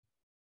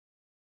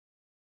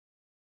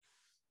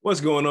What's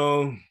going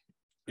on?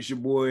 It's your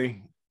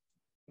boy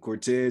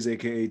Cortez,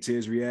 aka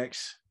Tiz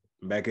Reacts.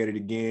 Back at it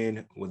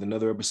again with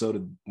another episode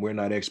of We're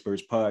Not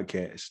Experts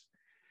podcast.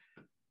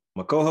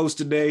 My co-host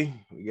today,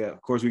 we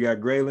got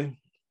Graylin,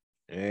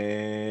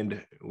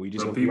 and we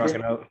just gonna be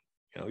rocking out.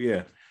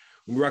 We're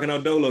rocking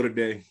out Dolo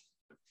today.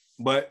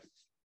 But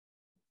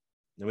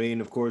I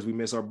mean, of course, we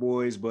miss our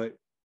boys, but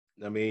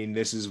I mean,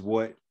 this is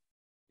what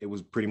it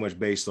was pretty much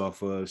based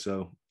off of.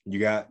 So you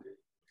got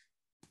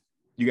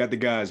the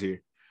guys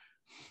here.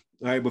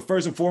 All right, but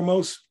first and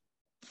foremost,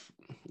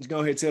 let's go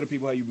ahead and tell the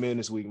people how you've been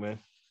this week, man.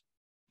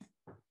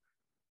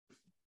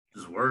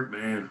 Just work,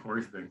 man.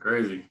 Work's been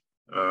crazy.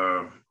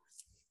 Trying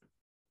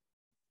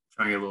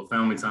to get a little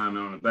family time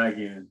on the back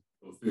end.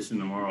 Go fishing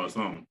tomorrow or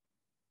something.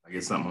 I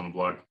get something on the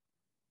block.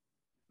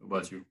 What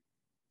about you?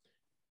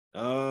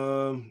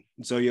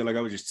 So yeah, like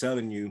I was just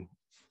telling you,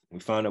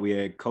 we found out we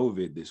had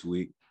COVID this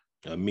week,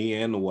 me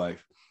and the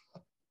wife.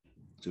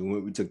 So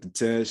we took the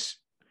test.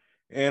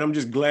 And I'm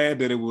just glad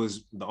that it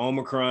was the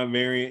Omicron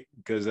variant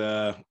because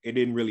it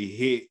didn't really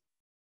hit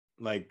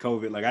like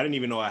COVID. Like I didn't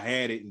even know I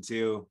had it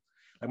until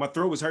like my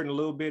throat was hurting a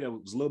little bit. I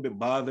was a little bit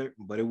bothered,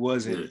 but it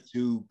wasn't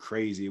too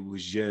crazy. It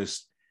was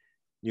just,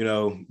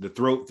 the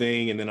throat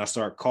thing. And then I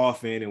start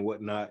coughing and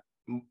whatnot.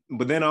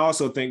 But then I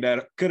also think that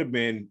it could have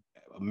been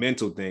a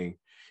mental thing.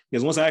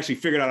 Because once I actually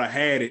figured out I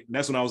had it,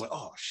 that's when I was like,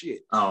 oh,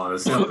 shit. Oh, the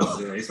symptoms,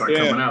 they start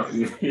coming out.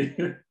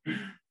 Yeah.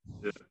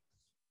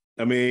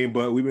 I mean,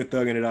 but we've been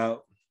thugging it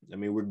out. I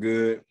mean, we're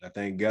good. I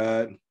thank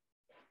God.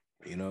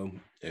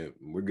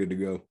 We're good to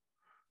go.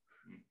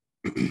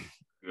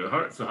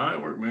 So how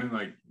it work, man?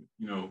 Like,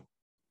 I've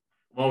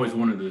always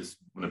wondered this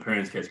when the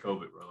parents catch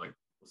COVID, bro. Like,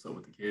 what's up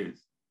with the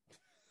kids?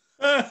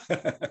 I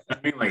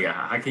mean, like,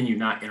 how can you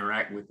not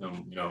interact with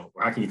them? Or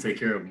how can you take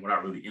care of them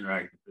without really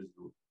interacting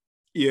physically?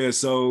 Yeah,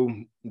 so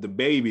the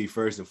baby,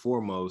 first and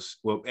foremost,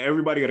 well,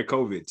 everybody got a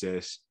COVID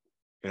test.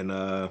 And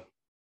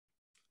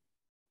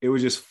it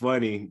was just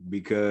funny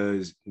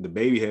because the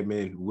baby had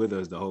been with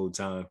us the whole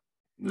time.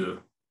 Yeah.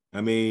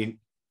 I mean,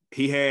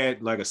 he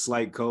had like a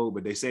slight cold,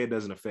 but they say it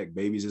doesn't affect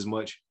babies as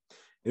much.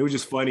 It was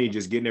just funny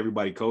just getting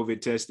everybody COVID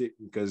tested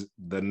because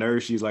the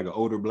nurse, she's like an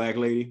older Black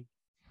lady.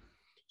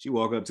 She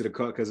walked up to the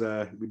car because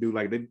we do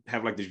like, they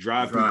have like this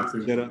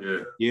drive-through set up.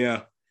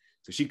 Yeah.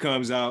 So she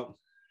comes out.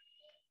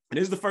 And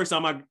this is the first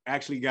time I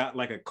actually got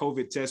like a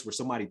COVID test where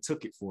somebody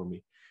took it for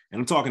me. And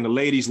I'm talking to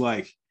ladies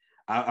like,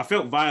 I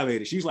felt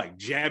violated. She's like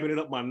jabbing it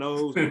up my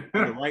nose on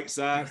the right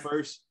side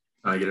first.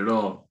 I get it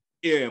all.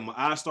 Yeah, my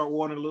eyes start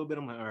watering a little bit.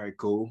 I'm like, all right,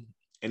 cool.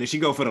 And then she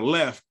go for the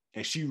left,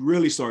 and she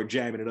really started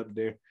jabbing it up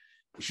there.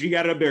 She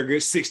got it up there a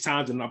good 6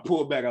 times, and I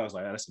pulled back. I was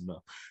like, that's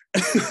enough.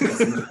 That's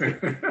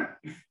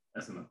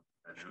enough.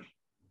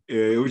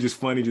 Yeah, it was just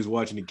funny just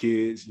watching the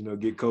kids,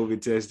 get COVID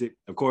tested.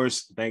 Of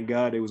course, thank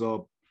God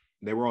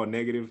they were all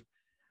negative.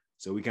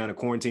 So we kind of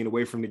quarantined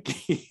away from the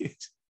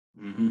kids.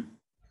 Mm-hmm.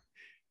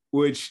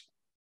 Which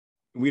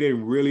we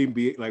didn't really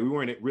we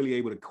weren't really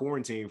able to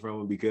quarantine from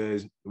them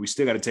because we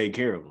still got to take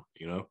care of them,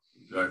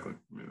 Exactly.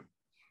 Yeah.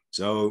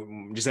 So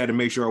just had to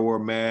make sure I wore a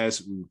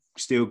mask. We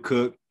still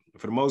cooked.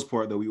 For the most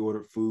part, though, we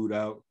ordered food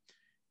out,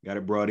 got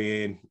it brought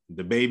in.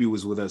 The baby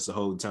was with us the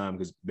whole time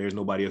because there's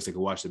nobody else that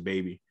could watch the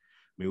baby.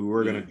 I mean, we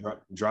were going to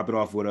drop it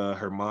off with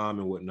her mom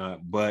and whatnot,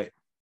 but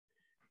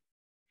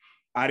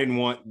I didn't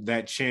want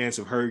that chance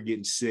of her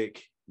getting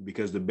sick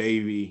because the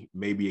baby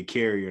may be a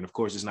carrier. And of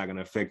course, it's not going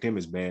to affect him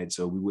as bad.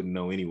 So we wouldn't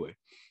know anyway.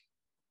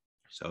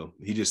 So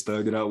he just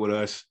thugged it out with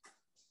us.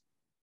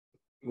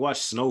 Watch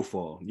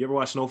Snowfall. You ever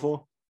watch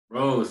Snowfall?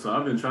 Bro, so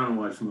I've been trying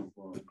to watch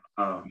Snowfall.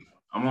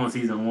 I'm on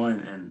season 1,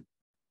 and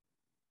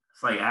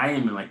it's like I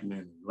ain't been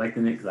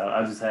neglecting it because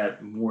I just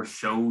had more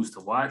shows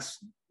to watch.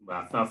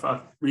 But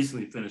I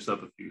recently finished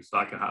up a few, so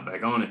I can hop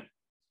back on it.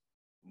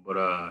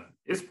 But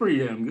it's pretty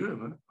damn good,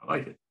 man. I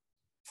like it.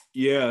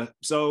 Yeah.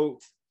 So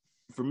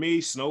for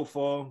me,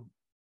 Snowfall,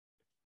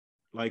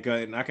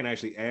 and I can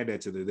actually add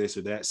that to the this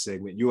or that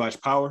segment. You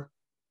watch Power?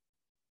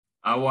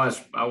 I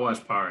watch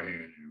Power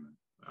here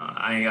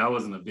and there. I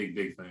wasn't a big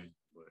fan,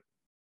 but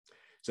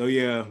so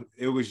yeah,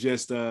 it was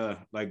just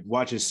like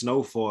watching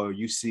Snowfall.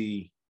 You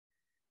see,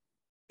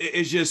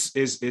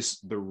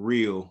 it's the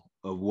real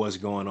of what's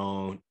going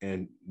on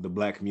in the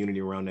Black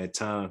community around that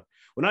time.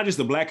 Well, not just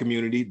the Black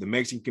community, the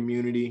Mexican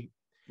community.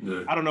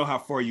 Yeah. I don't know how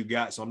far you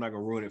got, so I'm not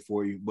gonna ruin it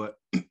for you, but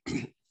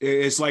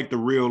it's like the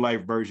real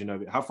life version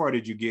of it. How far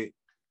did you get?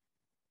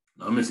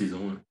 I'm in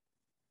season 1.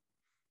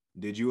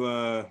 Did you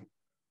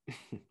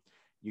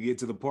you get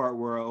to the part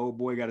where an old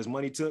boy got his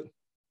money took?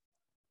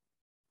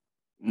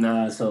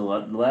 Nah,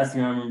 so the last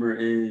thing I remember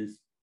is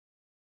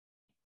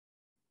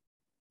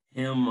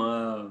him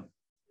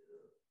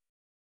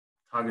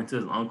talking to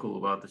his uncle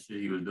about the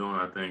shit he was doing,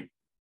 I think.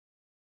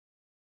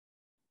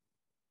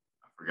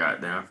 I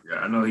forgot.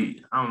 I know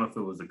I don't know if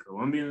it was a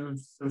Colombian or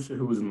some shit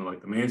who was in the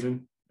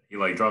mansion. He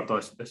dropped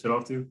that shit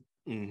off to.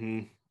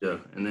 Mm-hmm. Yeah.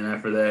 And then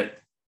after that,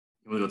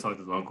 he went to go talk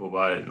to his uncle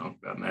about it, and uncle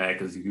got mad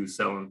because he was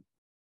selling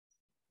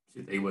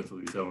shit that he wasn't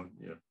supposed to be selling.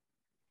 Yeah.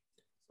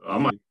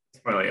 So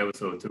it's probably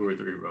episode 2 or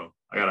 3, bro.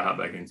 I gotta hop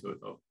back into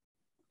it though.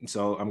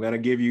 So I'm gonna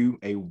give you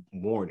a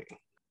warning.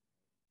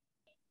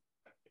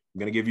 I'm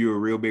gonna give you a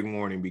real big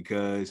warning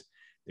because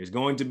there's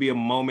going to be a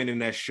moment in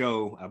that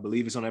show. I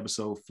believe it's on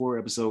episode 4,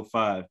 episode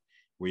 5,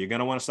 where you're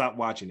gonna want to stop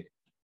watching it.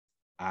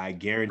 I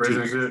guarantee.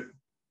 Prison shit?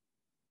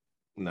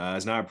 Nah,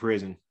 it's not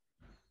prison,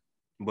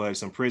 but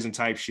some prison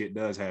type shit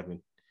does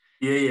happen.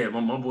 Yeah.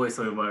 My boy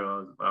said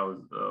about I was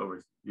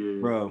over. Yeah.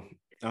 Bro,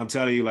 I'm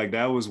telling you, like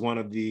that was one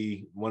of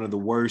the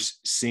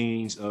worst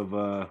scenes of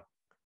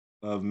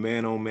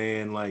man on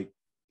man. Like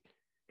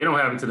it don't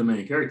happen to the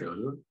main character,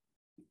 does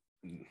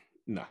it?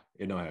 Nah,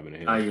 it don't happen to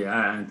him. Yeah,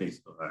 I didn't think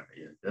so. All right,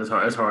 yeah, that's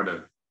hard. That's hard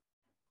to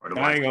watch.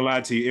 I ain't gonna lie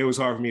to you. It was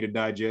hard for me to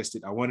digest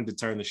it. I wanted to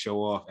turn the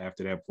show off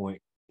after that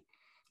point.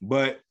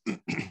 But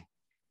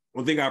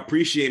one thing I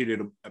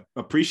appreciated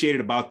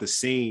about the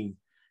scene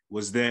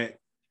was that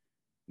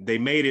they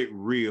made it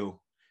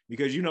real.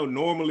 Because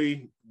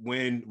normally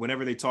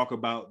whenever they talk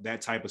about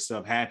that type of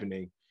stuff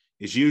happening,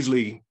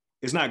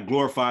 it's not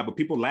glorified, but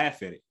people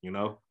laugh at it,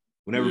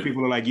 Whenever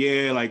people are like,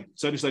 yeah, like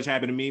such and such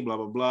happened to me, blah,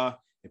 blah, blah.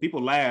 And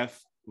people laugh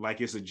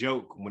like it's a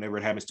joke whenever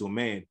it happens to a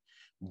man.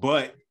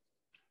 But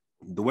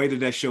the way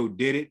that show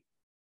did it,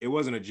 it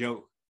wasn't a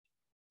joke.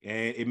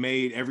 And it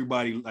made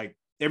everybody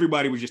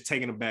was just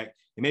taken aback.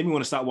 It made me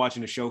want to stop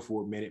watching the show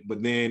for a minute.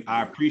 But then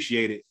I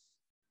appreciated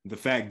the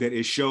fact that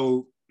it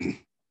showed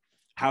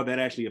how that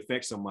actually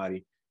affects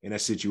somebody in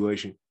that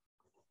situation.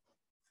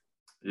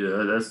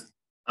 Yeah,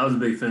 I was a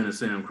big fan of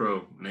Sam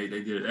Crow. And they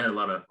had a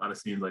lot of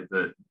scenes like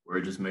that where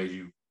it just made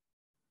you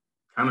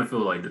kind of feel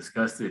like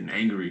disgusted and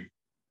angry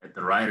at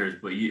the writers,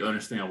 but you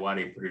understand why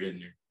they put it in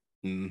there.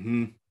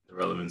 Mm-hmm. The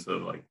relevance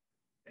of like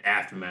the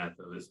aftermath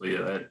of it. So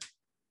yeah,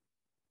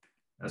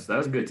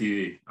 that's good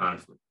TV,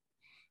 honestly.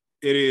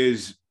 It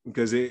is,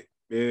 because it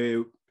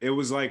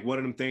was like one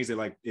of them things that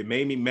like it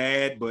made me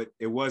mad, but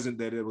it wasn't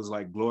that it was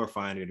like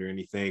glorifying it or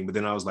anything. But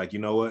then I was like, you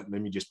know what?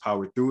 Let me just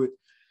power through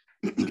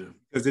it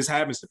because this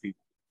happens to people,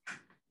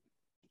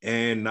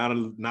 and not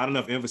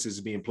enough emphasis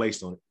is being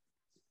placed on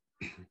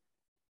it.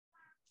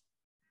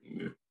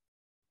 Yeah.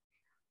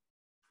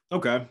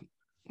 Okay,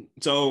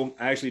 so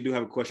I actually do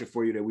have a question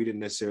for you that we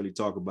didn't necessarily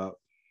talk about.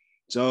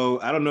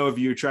 So I don't know if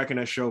you're tracking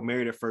that show,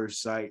 Married at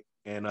First Sight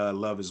and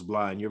Love Is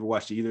Blind. You ever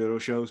watched either of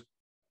those shows?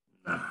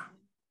 Nah.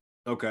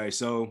 Okay,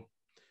 so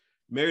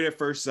Married at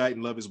First Sight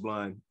and Love Is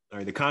Blind. All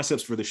right, the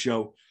concepts for the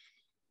show.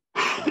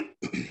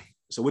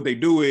 So what they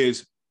do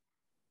is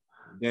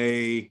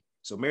Married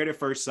at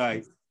First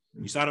Sight,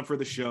 you sign up for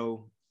the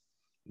show.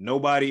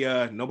 Nobody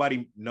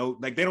know,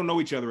 like they don't know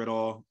each other at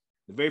all.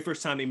 The very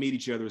first time they meet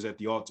each other is at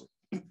the altar.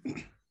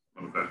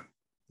 Okay.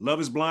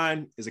 Love Is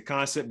Blind is a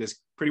concept that's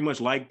pretty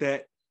much like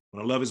that.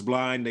 When a Love Is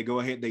Blind, they go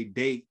ahead, they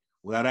date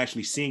without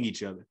actually seeing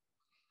each other.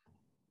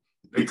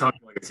 They talk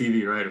like a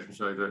TV, right, or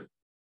something like that.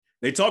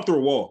 They talk through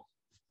a wall.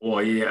 Oh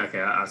yeah,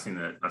 okay, I've seen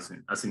that.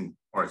 I've seen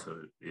parts of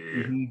it.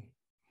 Yeah. Mm-hmm.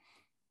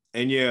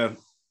 And yeah,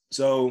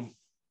 so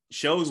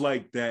shows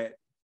like that,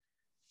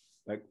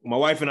 like my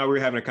wife and I were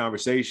having a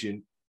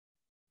conversation.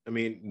 I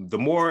mean, the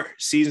more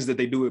seasons that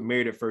they do with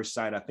Married at First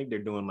Sight, I think they're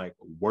doing like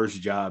worse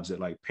jobs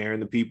at like pairing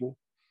the people,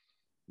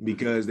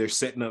 because they're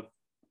setting up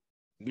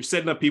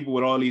people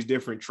with all these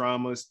different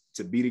traumas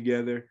to be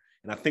together.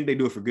 And I think they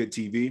do it for good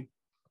TV.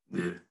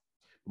 Yeah.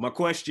 My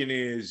question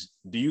is,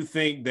 do you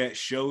think that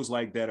shows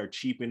like that are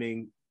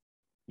cheapening,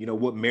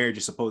 what marriage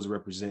is supposed to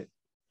represent?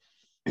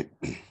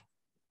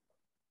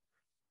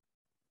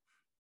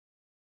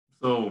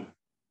 So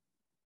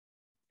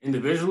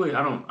individually,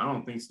 I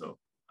don't think so.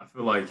 I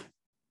feel like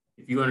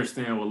if you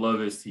understand what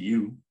love is to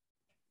you,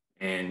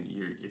 and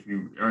if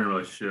you are in a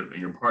relationship and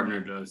your partner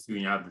does too,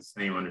 and you have the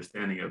same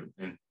understanding of it,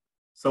 then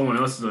someone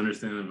else's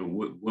understanding of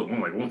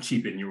it won't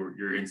cheapen your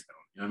intel.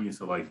 You know what I mean?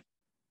 So like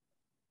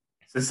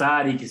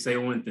society can say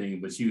one thing,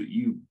 but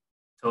you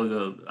totally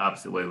the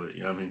opposite way with it.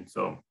 You know what I mean?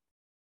 So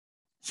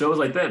shows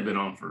like that have been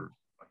on for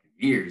fucking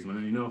years,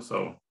 man.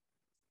 So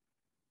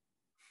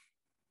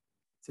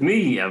to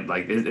me, I'm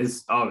like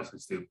it's obviously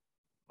stupid.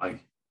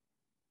 Like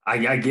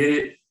I get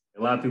it.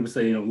 A lot of people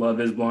say,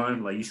 love is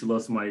blind. Like you should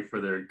love somebody for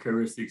their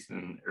characteristics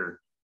or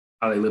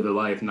how they live their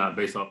life, not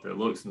based off their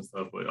looks and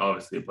stuff. But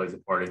obviously, it plays a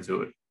part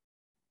into it.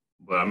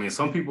 But I mean,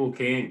 some people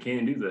can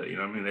do that. You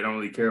know what I mean? They don't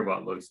really care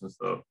about looks and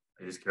stuff.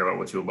 They just care about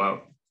what you're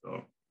about.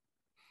 So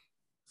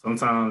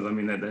sometimes, I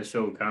mean, that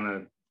show kind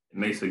of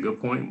makes a good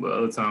point, but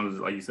other times,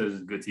 like you said,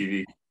 it's good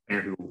TV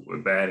and people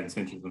with bad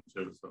intentions and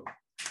shit. So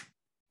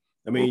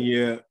I mean,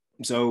 yeah.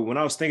 So when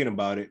I was thinking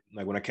about it,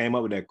 like when I came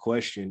up with that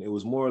question, it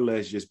was more or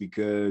less just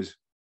because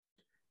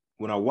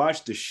when I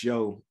watched the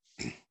show,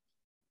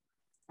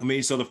 I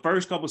mean, so the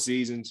first couple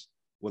seasons,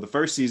 the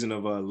first season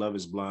of Love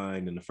Is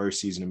Blind and the first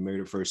season of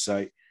Married at First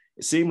Sight,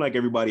 it seemed like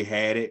everybody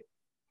had it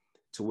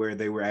to where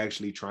they were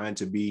actually trying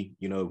to be,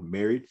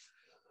 married.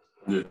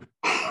 Yeah.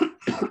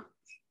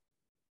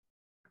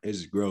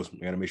 It's gross.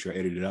 I gotta make sure I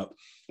edit it out.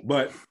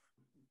 But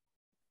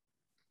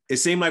it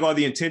seemed like all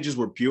the intentions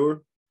were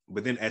pure.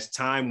 But then as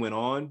time went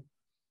on,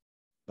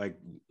 like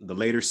the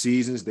later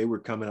seasons, they were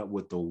coming up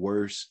with the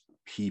worst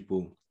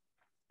people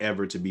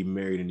ever to be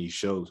married in these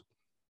shows.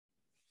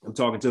 I'm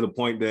talking to the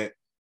point that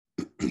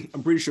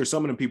I'm pretty sure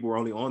some of them people were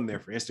only on there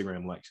for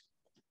Instagram likes.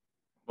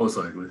 Most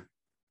likely.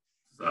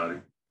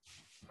 Sorry.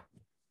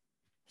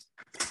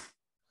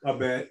 My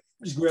bad.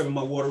 Just grabbing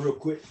my water real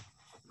quick.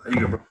 There you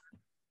go, bro.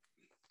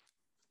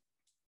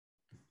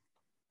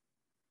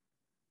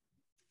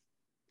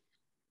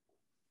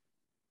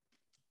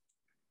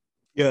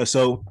 Yeah,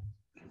 so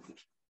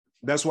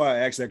that's why I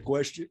asked that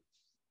question.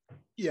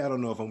 Yeah, I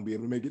don't know if I'm gonna be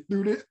able to make it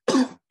through this.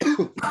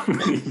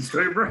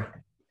 Straight, bro.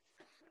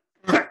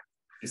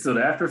 You still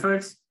the after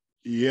effects?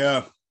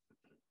 Yeah.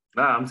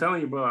 Nah, I'm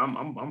telling you, bro.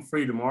 I'm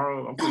free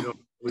tomorrow. I'm free the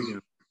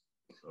weekend.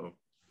 So.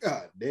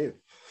 God damn.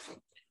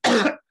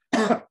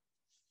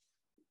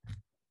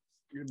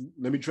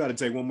 Let me try to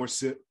take one more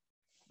sip.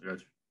 I got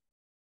you.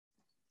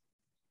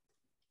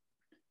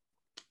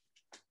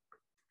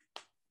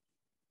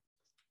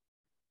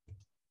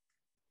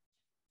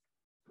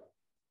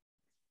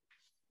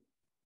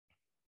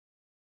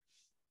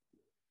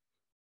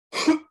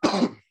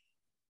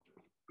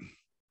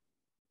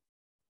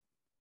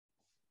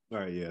 All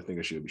right, yeah, I think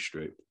I should be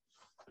straight.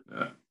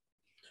 Yeah.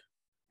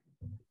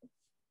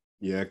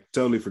 Yeah, I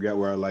totally forgot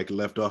where I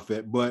left off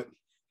at. But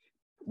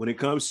when it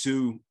comes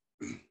to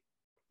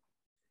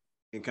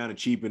and kind of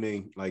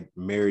cheapening like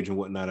marriage and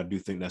whatnot, I do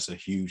think that's a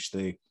huge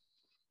thing.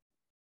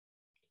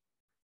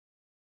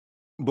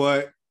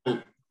 But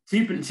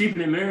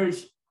cheapening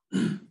marriage,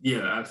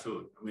 yeah,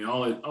 absolutely. I mean,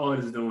 all it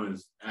is doing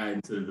is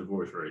adding to the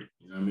divorce rate.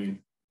 You know what I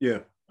mean? Yeah.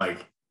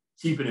 Like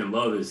cheapening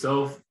love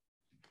itself.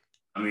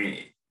 I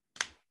mean,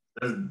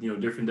 that's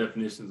different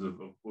definitions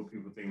of what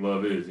people think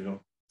love is.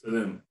 To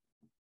them.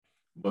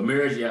 But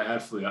marriage, yeah,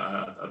 absolutely.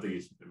 I think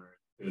it's cheapening marriage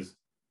because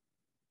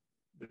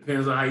it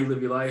depends on how you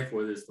live your life,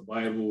 whether it's the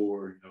Bible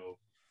or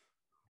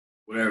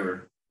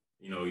whatever.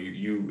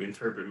 You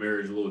interpret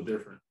marriage a little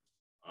different.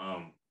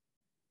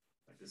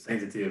 Like the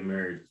sanctity of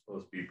marriage is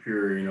supposed to be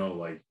pure.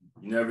 Like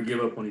you never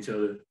give up on each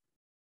other.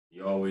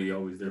 You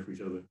always there for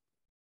each other,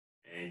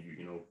 and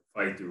you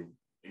fight through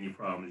any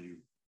problems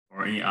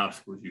or any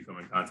obstacles you come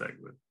in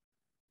contact with.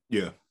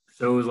 Yeah.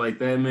 Shows like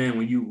that, man.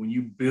 When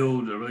you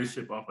build a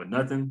relationship off of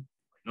nothing,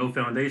 like no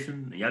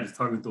foundation, and y'all just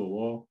talking through a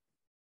wall,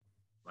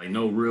 like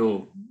no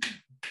real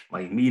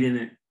like meat in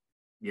it.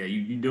 Yeah,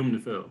 you doomed to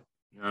fail.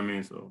 You know what I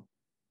mean? So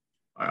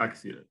I can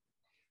see that.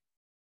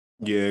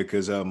 Yeah,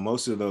 because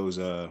most of those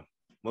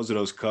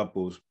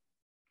couples,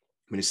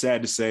 I mean, it's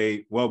sad to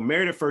say, well,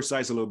 married at first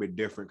sight is a little bit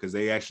different because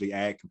they actually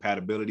add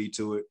compatibility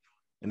to it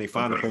and they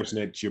find the person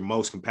that you're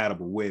most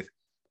compatible with.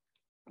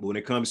 But when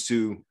it comes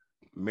to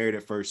married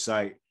at first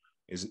sight,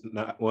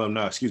 not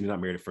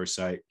married at first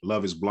sight.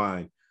 Love is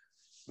blind.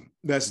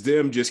 That's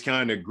them just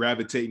kind of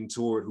gravitating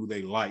toward who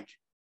they like.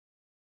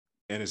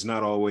 And it's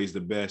not always the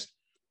best.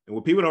 And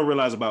what people don't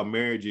realize about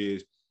marriage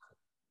is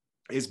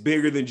it's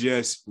bigger than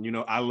just,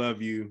 I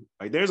love you.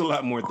 Like there's a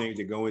lot more things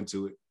that go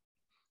into it.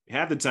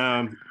 Half the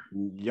time,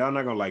 y'all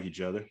not gonna like each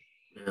other.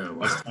 Yeah,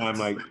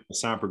 as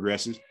time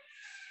progresses.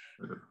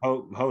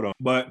 Hold on.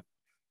 But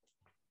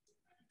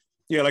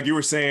yeah, like you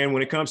were saying,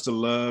 when it comes to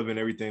love and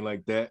everything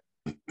like that,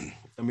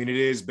 I mean, it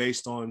is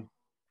based on,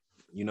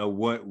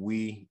 what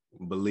we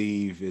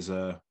believe is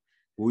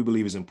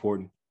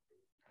important.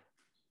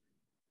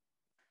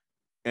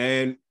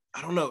 And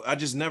I don't know, I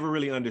just never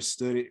really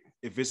understood it.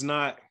 If it's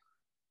not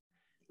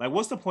like,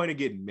 what's the point of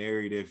getting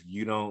married if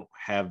you don't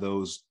have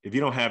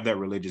that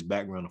religious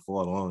background to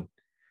fall on?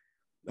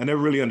 I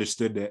never really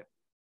understood that.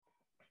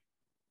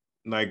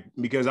 Like,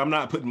 because I'm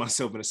not putting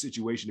myself in a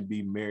situation to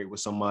be married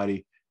with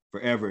somebody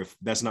forever if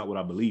that's not what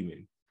I believe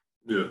in.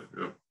 Yeah.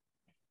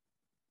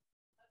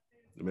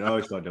 I mean, I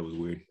always thought that was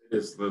weird.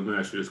 Let me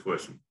ask you this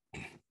question.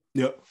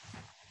 Yep.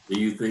 Do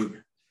you think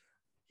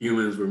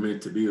humans were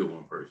meant to be with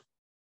one person?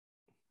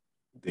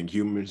 Do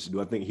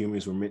I think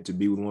humans were meant to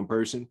be with one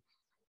person?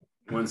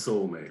 One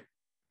soulmate,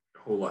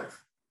 your whole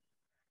life.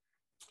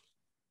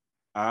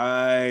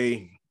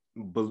 I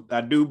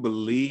do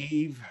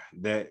believe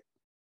that.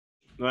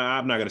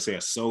 I'm not going to say a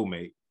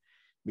soulmate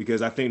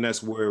because I think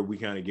that's where we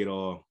kind of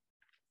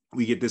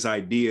get this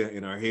idea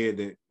in our head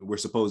that we're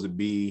supposed to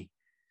be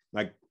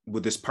like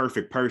with this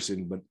perfect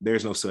person, but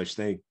there's no such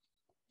thing.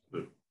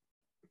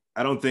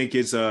 I don't think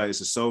it's a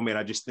soulmate.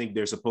 I just think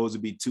there's supposed to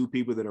be two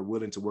people that are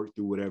willing to work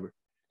through whatever.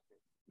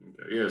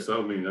 Okay. Yeah,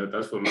 so I mean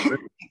that's what my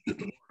favorite.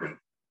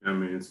 I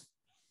mean it's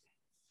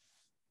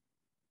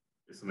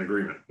an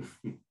agreement.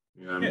 You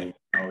know what I mean?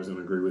 I always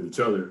don't agree with each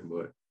other,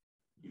 but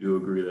you do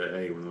agree that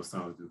hey, when those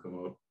times do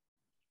come up,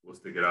 we'll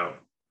stick it out,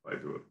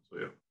 fight through it. So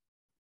yeah.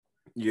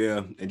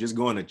 Yeah, and just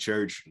going to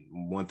church,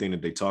 one thing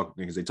that they talk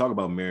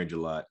about marriage a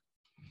lot.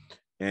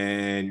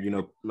 And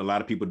a lot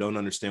of people don't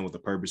understand what the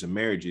purpose of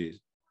marriage is.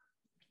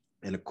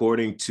 And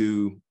according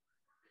to,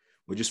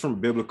 well, just from a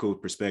biblical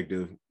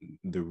perspective,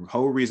 the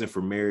whole reason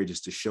for marriage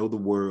is to show the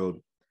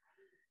world,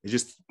 it's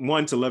just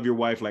one, to love your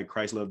wife like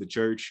Christ loved the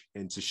church,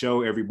 and to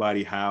show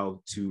everybody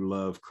how to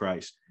love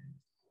Christ.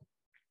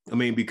 I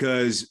mean,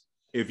 because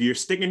if you're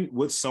sticking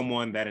with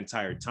someone that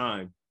entire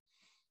time,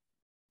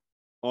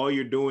 all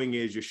you're doing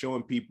is you're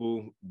showing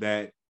people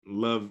that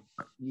love,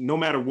 no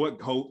matter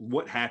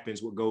what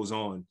happens, what goes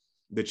on,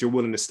 that you're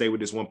willing to stay with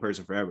this one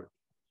person forever.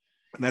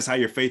 And that's how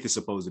your faith is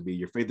supposed to be.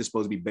 Your faith is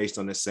supposed to be based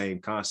on the same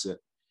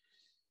concept.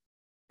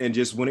 And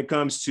just when it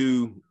comes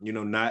to,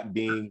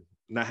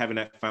 not having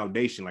that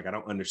foundation, like I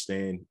don't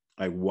understand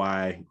like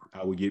why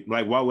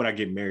why would I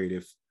get married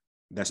if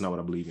that's not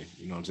what I believe in?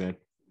 You know what I'm saying?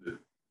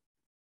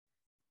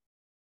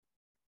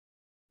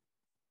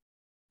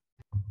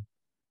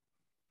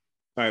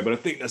 All right, but I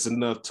think that's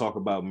enough talk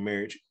about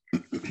marriage.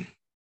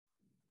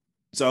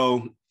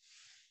 So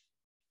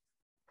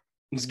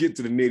let's get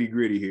to the nitty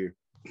gritty here.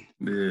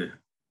 Yeah.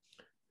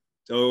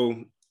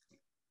 So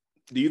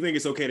do you think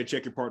it's okay to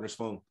check your partner's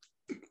phone?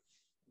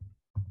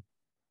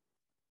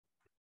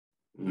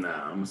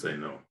 Nah, I'm gonna say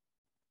no.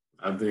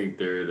 I think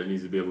there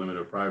needs to be a limit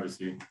of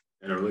privacy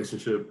in a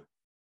relationship.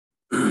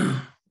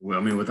 Well, I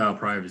mean, without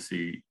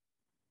privacy,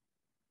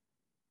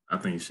 I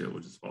think shit will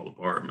just fall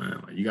apart,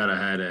 man. Like you gotta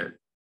have that,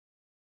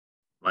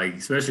 like,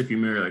 especially if you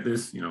marry like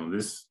this,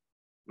 this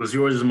was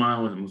yours is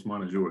mine, was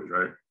mine is yours,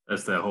 right?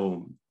 That's that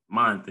whole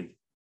mind thinking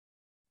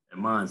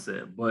and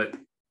mindset. But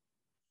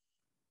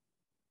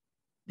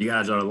you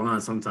gotta draw the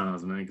line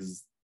sometimes, man,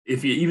 because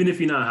even if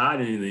you're not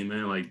hiding anything,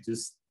 man, like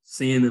just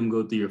seeing them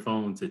go through your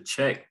phone to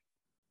check,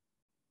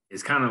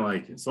 it's kind of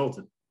like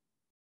insulting.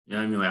 You know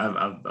what I mean?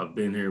 Like I've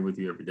been here with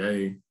you every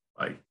day.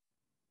 Like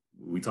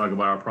we talk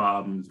about our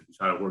problems, we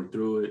try to work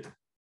through it,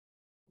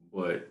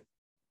 but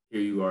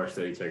here you are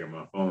steady checking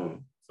my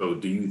phone. So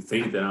do you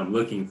think that I'm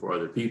looking for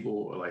other people,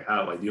 or like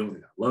how? Like do you don't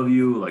think I love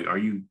you? Like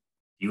do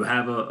you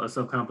have a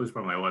self-confidence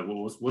problem? Like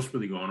what's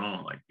really going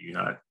on? Like do you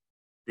not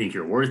think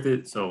you're worth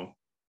it? So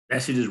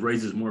that shit just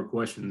raises more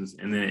questions,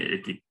 and then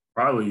it could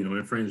probably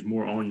infringe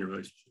more on your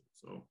relationship.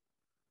 So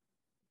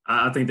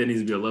I think there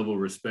needs to be a level of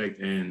respect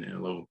and a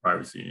level of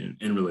privacy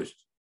in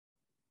relationships.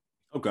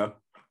 Okay.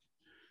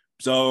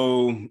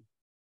 So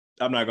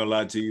I'm not gonna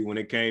lie to you. When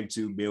it came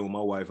to being with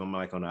my wife, I'm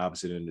like on the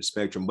opposite end of the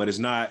spectrum. But it's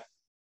not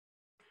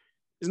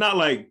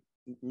like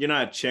you're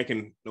not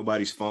checking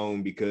nobody's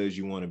phone because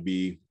you want to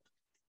be.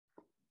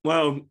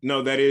 Well,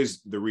 no, that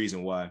is the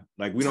reason why.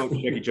 Like we don't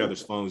check each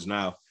other's phones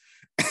now,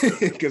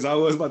 because I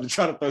was about to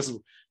try to throw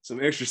some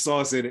extra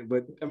sauce in it.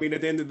 But I mean,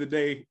 at the end of the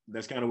day,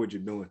 that's kind of what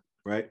you're doing,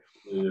 right?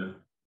 Yeah.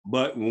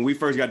 But when we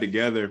first got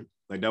together,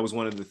 like that was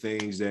one of the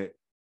things that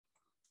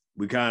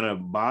we kind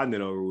of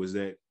bonded over, was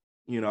that,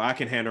 I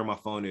can hand her my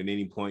phone at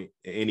any point,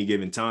 at any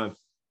given time.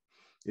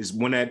 It's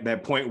when at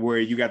that point where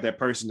you got that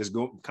person that's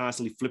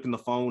constantly flipping the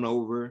phone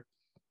over,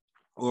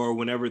 or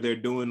whenever they're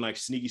doing like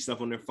sneaky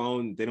stuff on their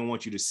phone, they don't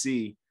want you to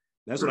see.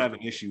 That's what I have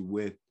an issue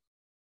with.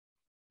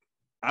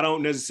 I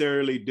don't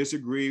necessarily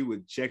disagree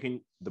with checking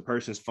the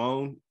person's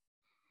phone,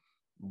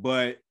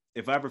 but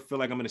if I ever feel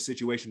like I'm in a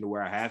situation to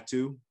where I have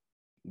to,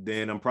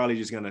 then I'm probably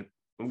just gonna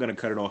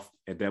cut it off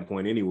at that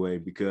point anyway,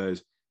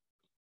 because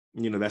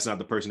that's not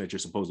the person that you're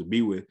supposed to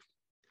be with.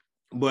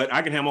 But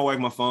I can have my wife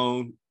my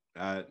phone.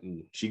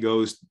 She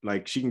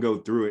can go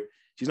through it.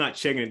 She's not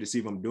checking it to see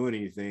if I'm doing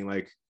anything.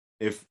 Like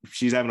if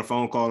she's having a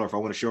phone call or if I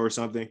want to show her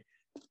something,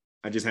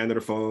 I just hand her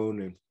the phone,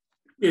 and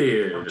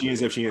she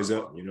ends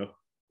up.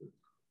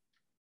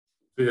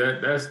 See,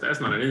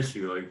 that's not an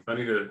issue. Like if I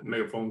need to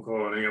make a phone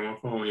call and I got my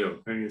phone,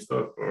 hand your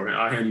stuff, or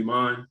I'll hand you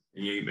mine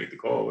and you make the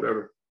call,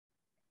 whatever.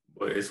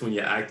 But it's when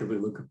you're actively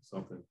looking for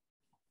something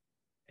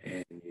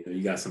and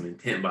you got some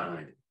intent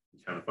behind it.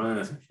 You're trying to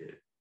find some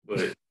shit.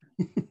 But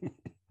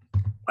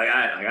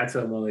I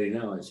tell my lady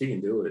now, like she can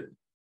do it.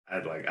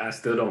 I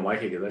still don't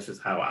like it because that's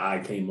just how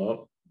I came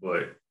up.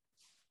 But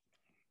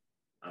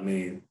I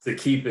mean, to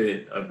keep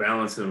it a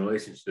balance in a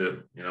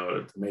relationship,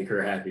 to make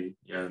her happy,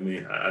 you know what I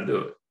mean? I do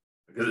it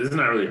because it's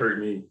not really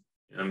hurting me.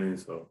 You know what I mean?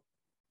 So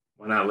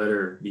why not let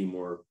her be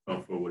more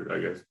comfortable with it, I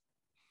guess.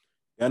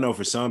 I know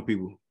for some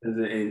people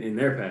in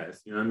their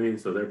past, you know what I mean?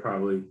 So they're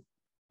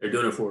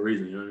doing it for a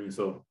reason, you know what I mean?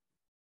 So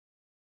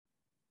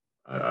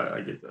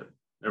I get that.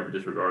 Never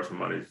disregard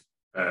somebody's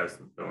past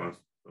and feelings.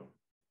 So.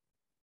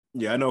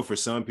 Yeah, I know for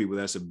some people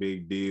that's a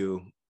big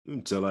deal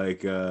to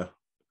like, and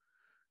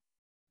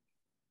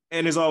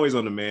it's always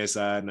on the man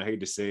side, and I hate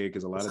to say it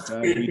because a lot of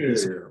times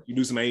you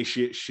do some ain't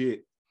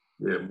shit.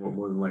 Yeah,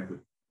 more than likely.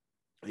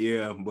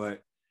 Yeah,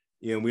 but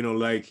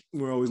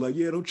we're always like,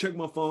 yeah, don't check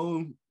my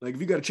phone. Like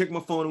if you got to check my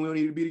phone and we don't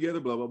need to be together,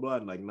 blah blah blah.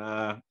 And like,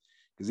 nah,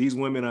 because these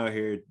women out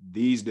here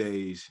these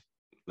days,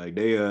 like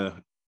they the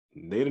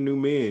new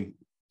men.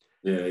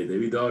 Yeah, they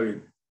be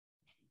dogging.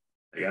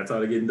 They got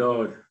tired of getting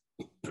dogged.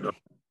 I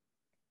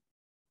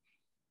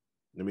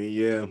mean,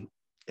 yeah,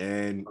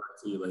 and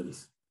to you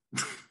ladies.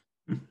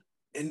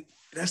 And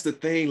that's the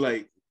thing,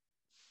 like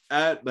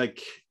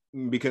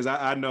because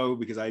I know,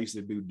 because I used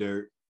to do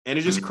dirt, and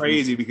it's just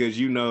crazy because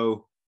you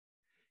know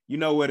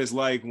what it's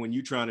like when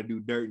you trying to do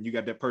dirt and you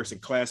got that person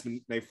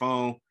clasping their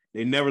phone.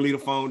 They never leave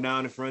the phone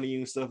down in front of you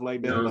and stuff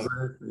like that. You know what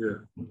I'm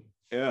saying?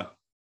 Yeah.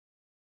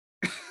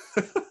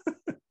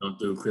 Don't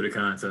do clear the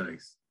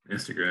contacts.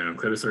 Instagram,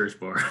 clear the search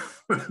bar.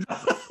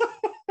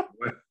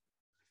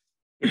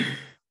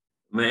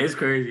 Man, it's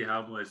crazy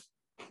how much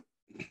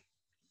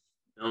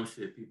dumb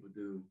shit people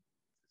do to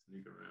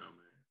sneak around,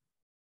 man.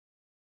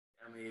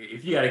 I I mean,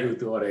 if you got to go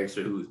through all the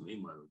extra hoops,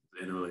 you might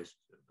end a relationship,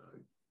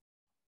 dog.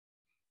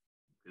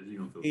 Because you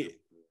don't feel good.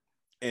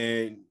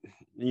 And,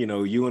 you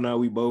know, you and I,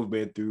 we both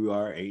been through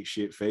our ain't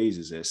shit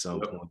phases at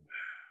some point.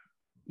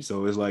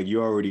 So it's like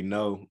you already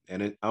know,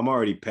 and I'm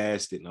already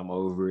past it and I'm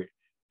over it.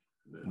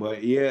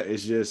 But yeah,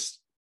 it's just,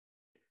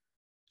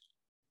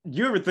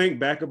 you ever think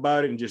back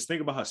about it and just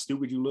think about how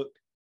stupid you looked?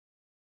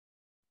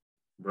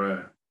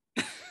 Bruh.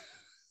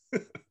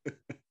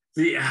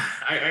 See,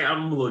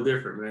 I'm a little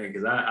different, man,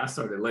 because I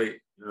started late.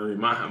 You know,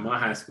 my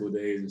high school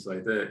days just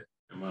like that,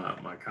 and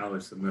my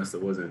college semester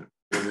wasn't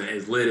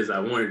as lit as I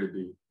wanted to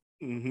be.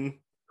 Mm-hmm.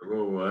 The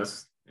role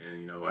was,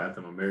 and you know, after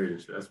my marriage and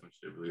shit, that's when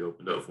shit really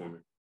opened up for me.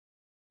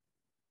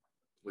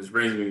 Which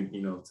brings me,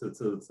 you know, to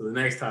the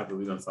next topic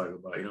we're gonna talk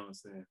about. You know what I'm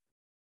saying?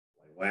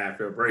 Like, why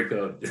after a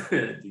breakup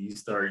do you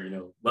start, you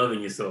know,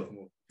 loving yourself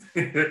more?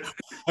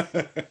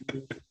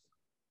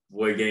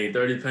 Boy gained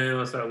 30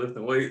 pounds, started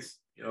lifting weights.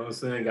 You know what I'm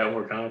saying? Got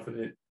more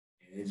confident,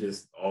 and it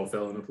just all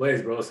fell into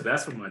place, bro. So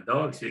that's when my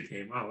dog shit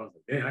came out. I was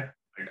like, damn, I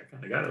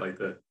kind of got it like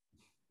that.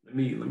 Let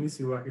me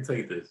see where I can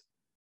take this.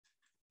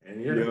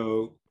 And yeah,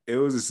 yo, it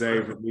was the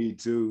same for me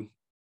too.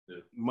 Yeah.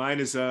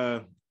 Minus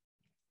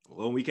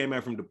when we came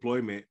back from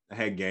deployment, I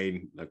had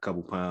gained a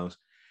couple pounds.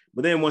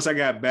 But then once I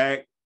got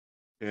back,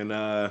 and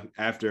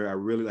after I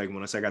really, like,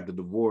 once I got the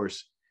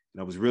divorce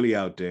and I was really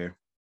out there,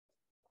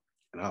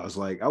 and I was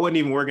like, I wasn't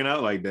even working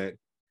out like that.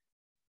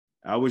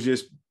 I was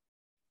just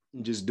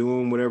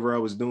doing whatever I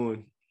was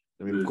doing.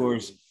 I mean, of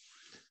course,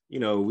 you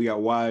know, we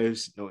got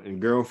wives, you know,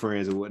 and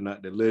girlfriends and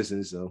whatnot that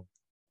listen, so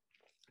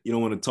you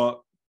don't want to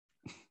talk.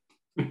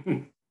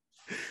 You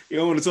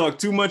don't want to talk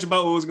too much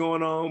about what was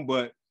going on,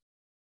 but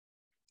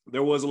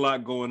there was a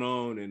lot going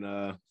on.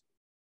 And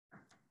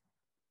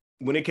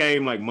when it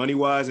came like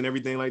money-wise and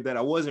everything like that,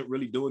 I wasn't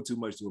really doing too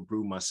much to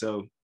improve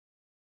myself.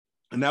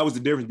 And that was the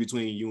difference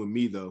between you and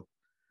me, though,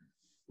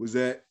 was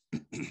that,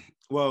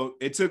 well,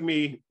 it took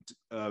me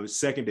a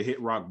second to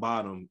hit rock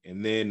bottom.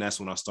 And then that's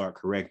when I start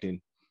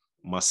correcting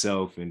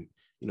myself and,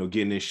 you know,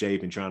 getting in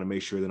shape and trying to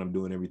make sure that I'm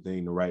doing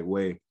everything the right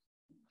way.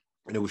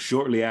 And it was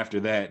shortly after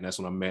that, and that's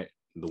when I met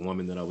the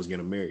woman that I was going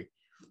to marry.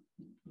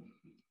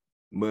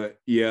 But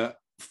yeah,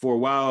 for a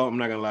while, I'm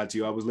not going to lie to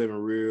you, I was living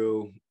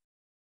real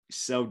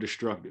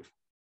self-destructive.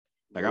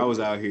 Like, I was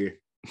out here.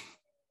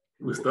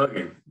 We was stuck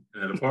in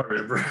an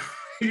apartment, bro.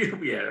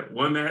 We had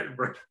one mat,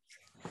 bro.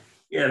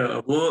 You had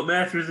a blow-up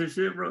mattress and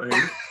shit, bro.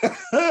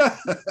 I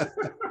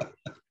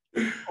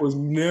was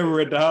never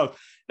at the house.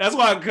 That's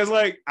why, because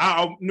like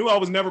I knew I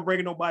was never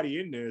bringing nobody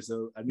in there,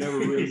 so I never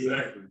really.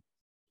 Exactly.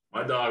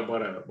 My dog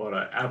bought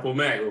an Apple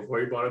Mac before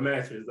he bought a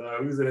mattress.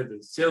 Dog. We was in there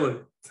just chilling.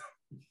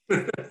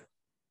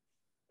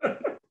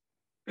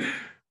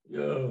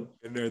 Yo.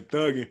 And they're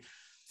thugging.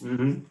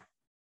 Mm-hmm.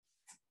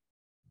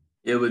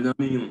 Yeah, but I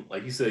mean,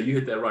 like you said, you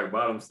hit that rock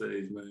bottom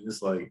stage, man.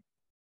 It's like,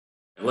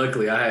 and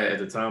luckily at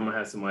the time I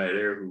had somebody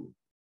there who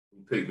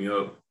picked me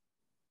up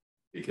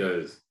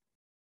because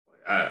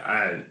I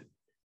had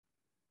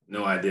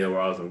no idea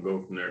where I was gonna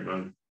go from there,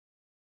 man.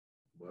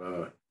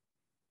 But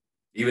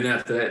even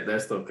after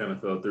that stuff kind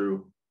of fell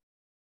through.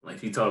 Like,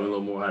 she taught me a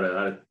little more how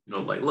to you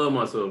know, like, love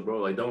myself,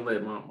 bro. Like, don't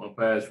let my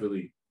past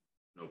really,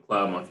 you know,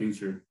 cloud my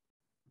future.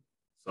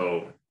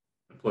 So,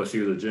 and plus she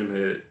was a gym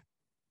head.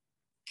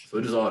 So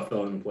it just all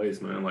fell into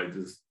place, man. Like,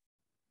 just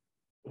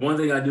one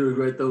thing I do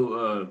regret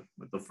though,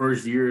 like the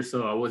first year or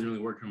so, I wasn't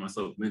really working on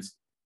myself mentally.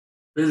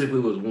 Physically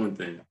was one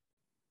thing.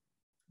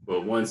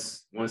 But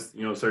once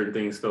you know, certain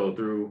things fell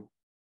through,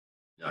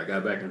 I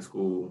got back in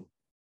school,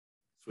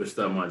 switched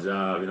up my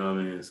job, you know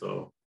what I mean?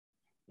 So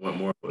went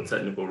more of a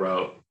technical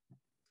route,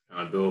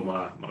 kind of build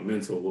my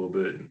mental a little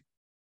bit. And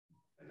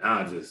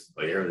now I just,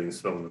 like,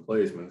 everything's fell into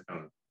place, man. It's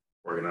kind of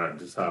working out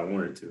just how I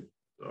wanted to.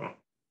 So.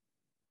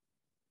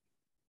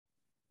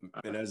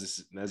 And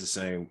that's the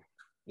same.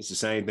 It's the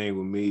same thing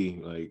with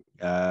me. Like,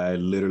 I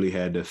literally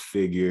had to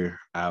figure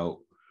out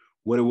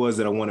what it was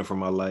that I wanted for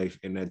my life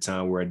in that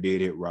time where I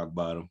did hit rock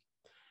bottom.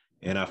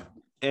 And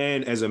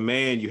as a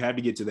man, you have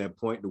to get to that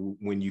point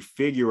when you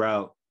figure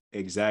out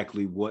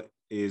exactly what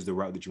is the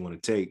route that you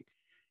want to take.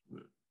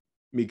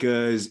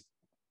 Because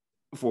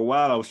for a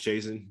while I was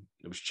chasing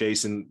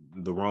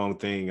the wrong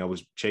thing. I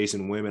was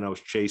chasing women. I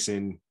was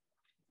chasing,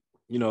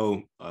 you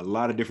know, a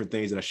lot of different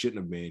things that I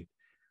shouldn't have been.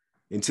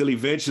 Until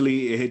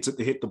eventually it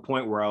hit the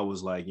point where I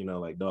was like, you know,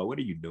 like, dog, what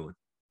are you doing?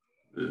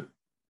 Yeah.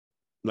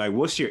 Like,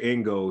 what's your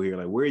end goal here?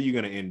 Like, where are you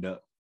going to end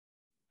up?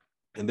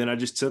 And then I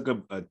just took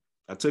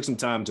I took some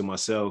time to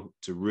myself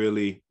to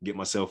really get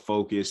myself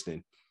focused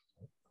and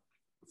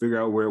figure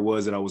out where it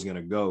was that I was going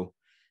to go.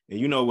 And,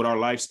 you know, with our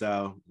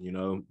lifestyle, you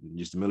know,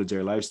 just the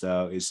military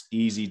lifestyle, it's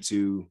easy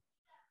to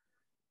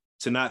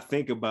not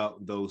think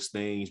about those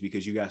things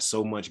because you got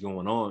so much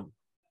going on.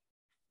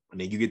 And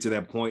then you get to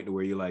that point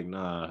where you're like,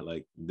 nah,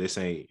 like, this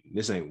ain't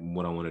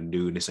what I want to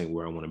do. This ain't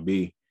where I want to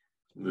be.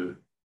 Yeah.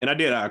 And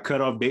I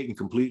cut off dating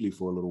completely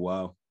for a little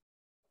while.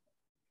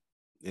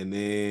 And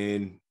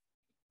then,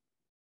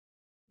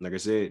 like I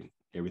said,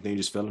 everything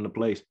just fell into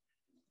place.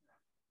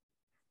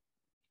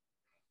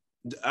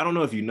 I don't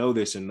know if you know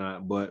this or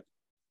not, but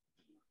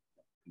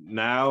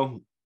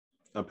now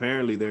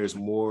apparently there's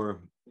more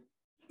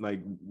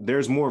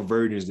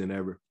virgins than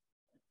ever.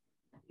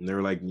 And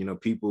they're like,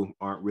 people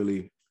aren't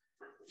really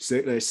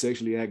as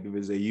sexually active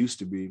as they used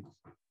to be.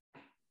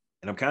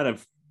 And I'm kind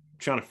of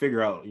trying to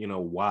figure out,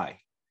 why.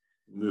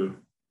 Yeah.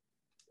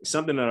 It's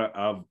something that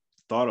I've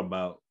thought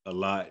about a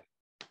lot.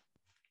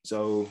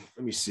 So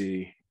let me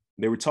see.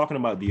 They were talking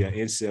about the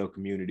incel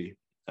community.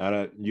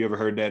 You ever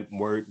heard that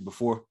word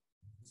before?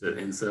 Is it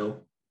incel?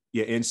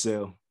 Yeah,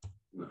 incel.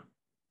 No.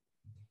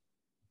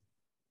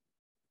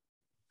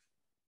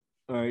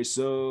 All right,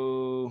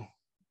 so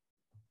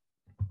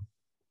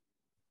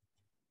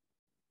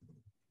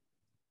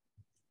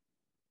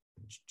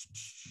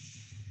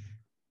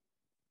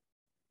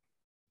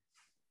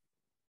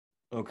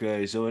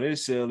okay, so an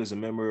incel is a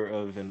member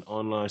of an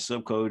online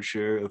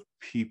subculture of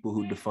people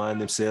who define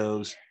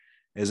themselves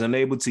as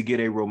unable to get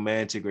a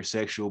romantic or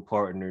sexual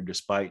partner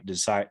despite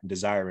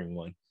desiring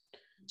one.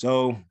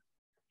 So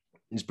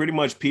it's pretty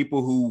much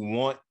people who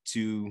want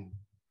to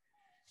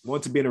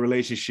be in a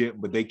relationship,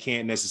 but they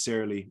can't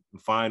necessarily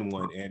find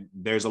one. And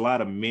there's a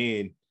lot of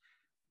men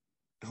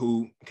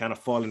who kind of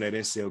fall in that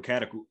incel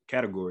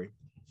category.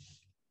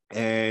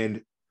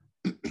 And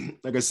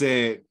like I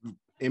said,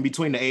 in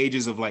between the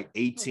ages of like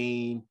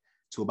 18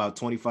 to about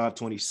 25,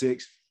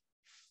 26,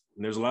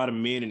 and there's a lot of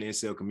men in the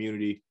incel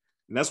community.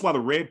 And that's why the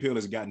red pill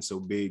has gotten so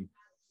big.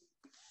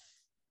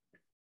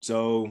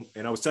 So,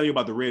 and I was telling you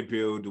about the red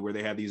pill where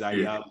they have these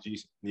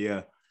ideologies.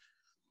 Yeah.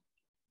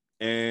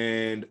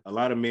 And a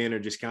lot of men are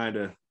just kind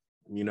of,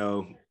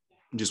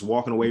 just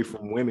walking away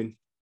from women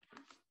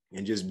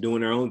and just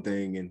doing their own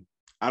thing. And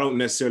I don't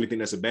necessarily think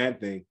that's a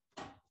bad thing.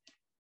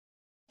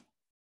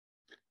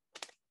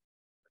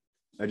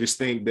 I just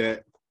think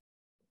that.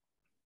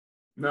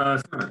 No,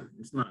 it's not.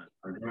 It's not.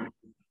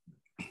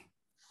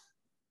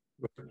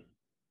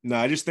 No,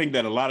 I just think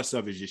that a lot of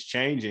stuff is just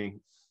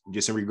changing,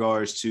 just in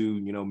regards to,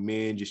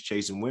 men just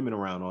chasing women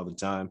around all the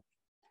time.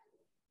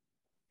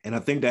 And I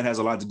think that has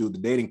a lot to do with the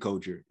dating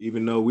culture.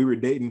 Even though we were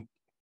dating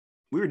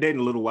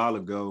a little while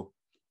ago,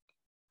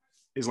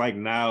 it's like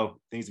now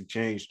things have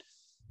changed.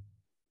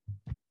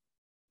 I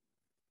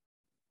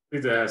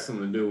think that has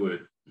something to do with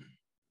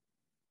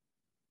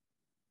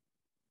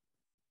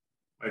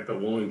like the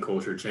woman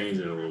culture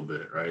changing a little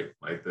bit, right?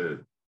 Like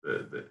the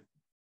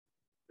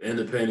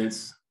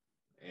independence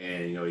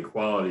and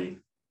equality,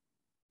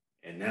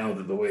 and now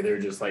the way they're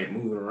just like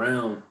moving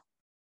around,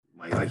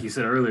 like you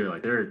said earlier,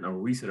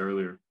 we said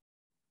earlier,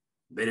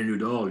 they the new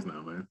dogs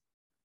now, man.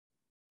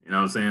 You know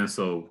what I'm saying?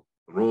 So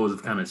the roles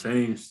have kind of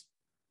changed.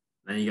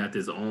 Then you got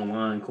this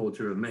online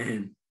culture of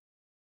men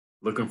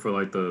looking for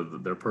like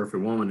their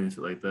perfect woman and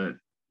shit like that.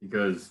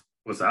 Because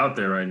what's out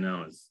there right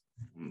now is,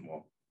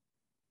 well,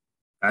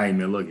 I ain't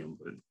been looking,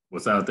 but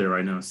what's out there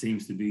right now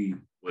seems to be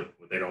what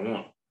they don't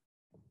want.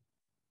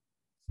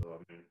 So I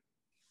mean,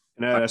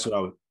 and that's what I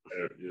would.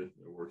 Yeah, it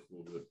works a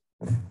little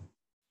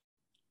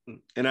bit.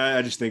 And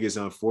I just think it's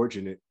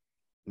unfortunate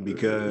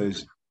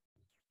because,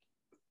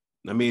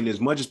 I mean, as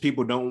much as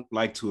people don't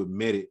like to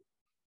admit it,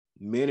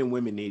 men and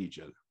women need each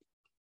other.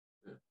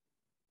 Yeah.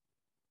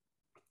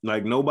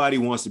 Like nobody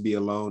wants to be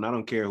alone. I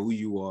don't care who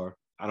you are.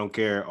 I don't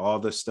care all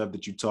the stuff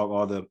that you talk,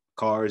 all the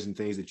cars and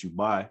things that you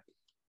buy.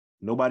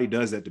 Nobody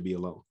does that to be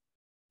alone.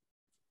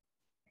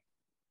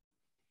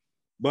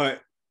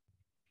 But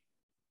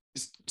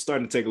it's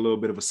starting to take a little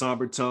bit of a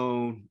somber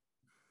tone.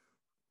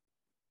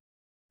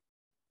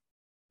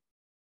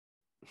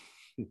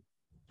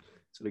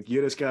 So to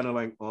get us kind of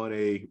like on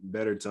a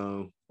better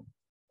tone,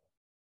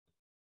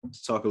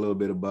 let's talk a little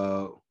bit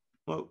about,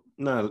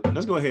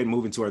 let's go ahead and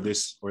move into our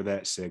this or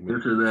that segment.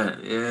 This or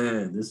that.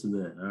 Yeah, this or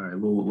that. All right,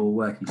 little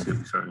wacky shit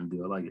we're starting to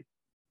do. I like it.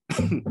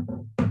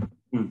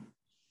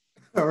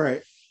 All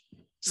right.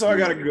 So I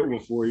got a good one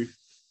for you.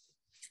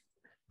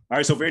 All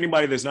right. So for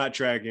anybody that's not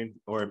tracking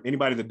or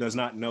anybody that does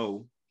not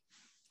know,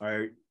 all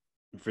right,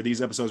 for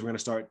these episodes, we're going to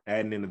start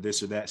adding into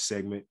this or that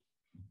segment.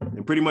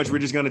 And pretty much we're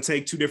just going to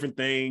take two different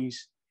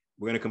things.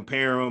 We're going to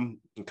compare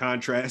them and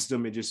contrast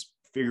them and just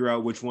figure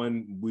out which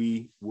one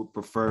we would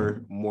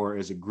prefer more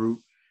as a group.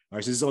 All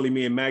right. Since it's only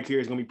me and Mac here,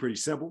 it's going to be pretty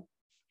simple.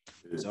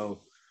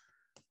 So,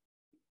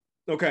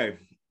 okay.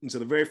 And so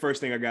the very first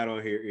thing I got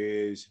on here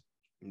is,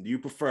 do you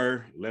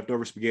prefer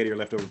leftover spaghetti or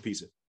leftover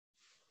pizza?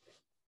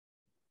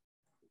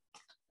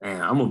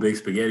 Man, I'm a big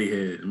spaghetti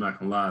head. I'm not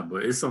gonna lie,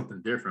 but it's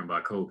something different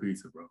about cold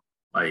pizza, bro.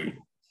 Like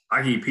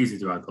I can eat pizza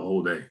throughout the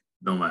whole day.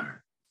 Don't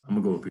matter.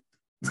 I'm gonna go with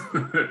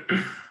pizza.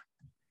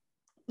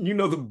 You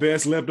know the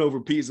best leftover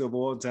pizza of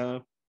all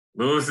time?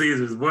 Little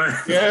Caesars, boy.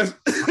 Yes.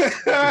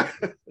 Hey,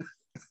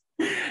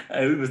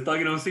 we was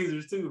thugging on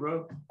Caesars too,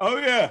 bro. Oh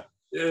yeah.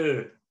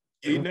 Yeah.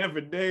 Eating that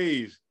for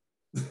days.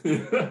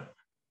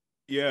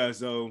 Yeah,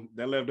 so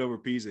that leftover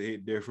pizza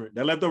hit different.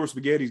 That leftover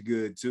spaghetti's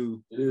good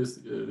too. It is.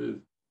 Yeah, it is.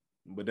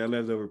 But that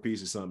leftover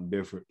pizza is something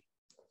different.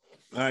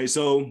 All right,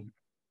 so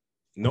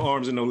no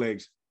arms and no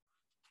legs.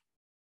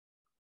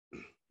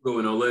 Go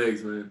with no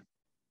legs, man.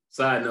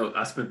 Side note,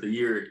 I spent the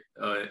year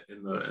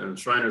in the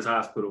Shriners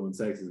Hospital in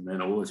Texas,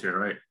 man, a wheelchair,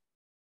 right?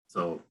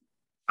 So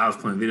I was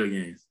playing video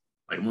games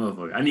like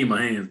motherfucker. I need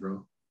my hands,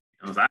 bro.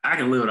 I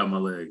can live without my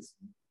legs.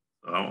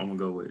 So I'm gonna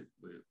go with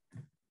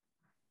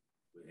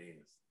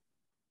hands.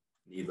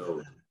 Need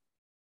those.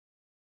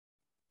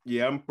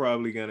 Yeah, I'm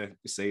probably gonna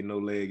say no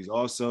legs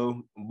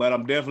also, but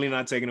I'm definitely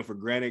not taking it for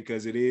granted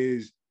because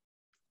it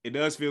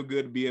does feel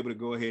good to be able to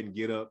go ahead and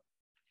get up,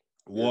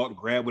 walk,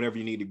 grab whatever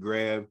you need to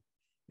grab,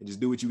 and just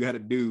do what you got to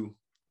do.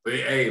 But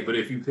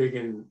if you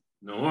picking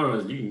no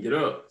arms, you can get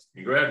up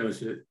and grab no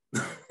shit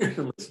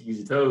unless you use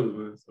your toes,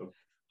 man. So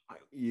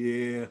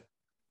yeah,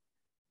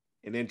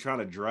 and then trying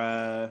to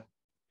drive.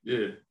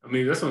 Yeah, I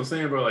mean that's what I'm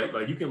saying, bro.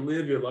 Like you can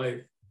live your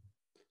life.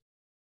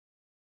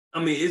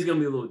 I mean, it's gonna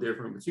be a little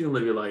different, but you can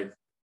live your life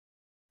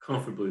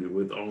comfortably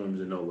with arms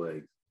and no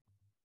legs.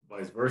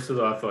 Vice versa,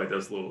 though, I feel like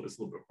it's a little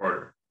bit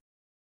harder.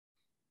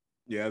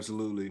 Yeah,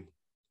 absolutely.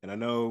 And I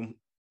know,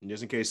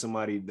 just in case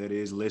somebody that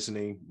is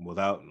listening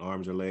without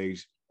arms or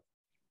legs,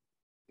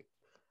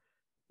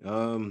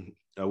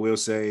 I will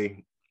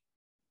say,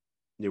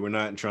 yeah, we're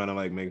not trying to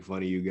like make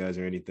fun of you guys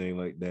or anything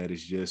like that.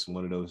 It's just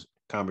one of those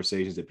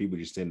conversations that people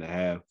just tend to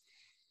have.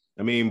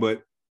 I mean,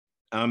 but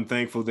I'm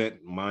thankful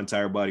that my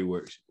entire body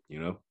works,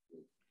 you know?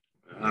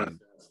 I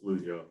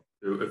salute y'all.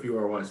 If you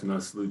are watching, I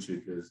salute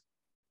you because,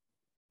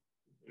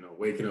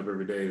 waking up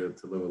every day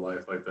to live a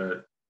life like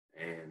that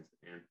and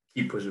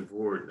keep pushing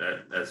forward,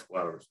 that's a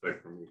lot of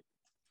respect for me.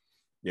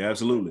 Yeah,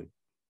 absolutely.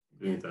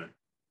 Anything.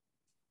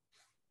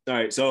 All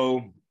right,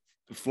 so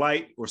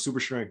flight or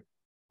super strength?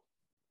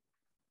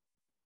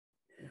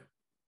 Yeah.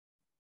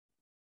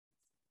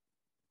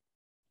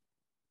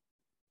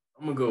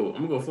 I'm gonna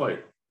go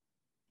flight.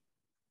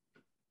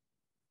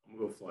 I'm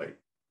gonna go flight.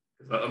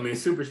 I mean,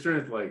 super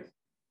strength, like.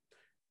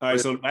 All right,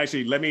 so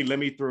actually, let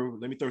me throw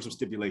some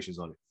stipulations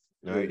on it.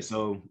 All right,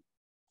 so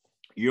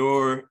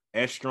you're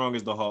as strong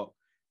as the Hulk.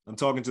 I'm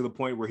talking to the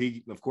point where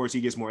he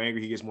gets more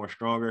angry, he gets more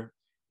stronger,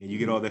 and you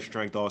get all that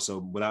strength also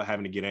without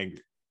having to get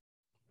angry.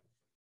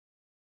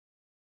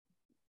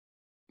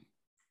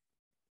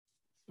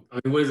 I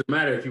mean, what does it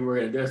matter if you work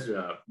at a desk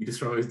job? You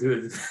just always do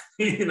it.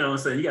 You know what I'm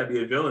saying? You got to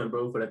be a villain,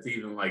 bro, for that to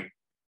even like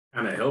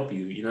kind of help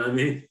you. You know what I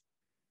mean?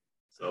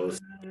 So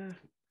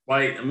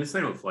flight. I mean,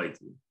 same with flight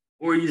too.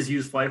 Or you just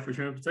use flight for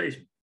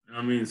transportation. You know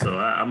what I mean? So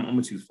I'm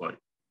gonna choose flight.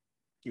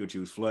 You would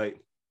choose flight.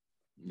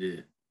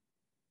 Yeah.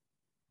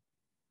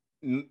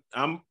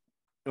 I'm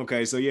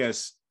okay. So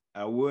yes,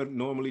 I would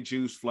normally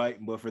choose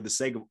flight, but for the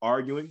sake of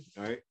arguing,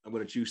 all right, I'm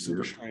gonna choose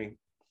super strength.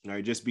 All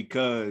right, just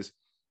because,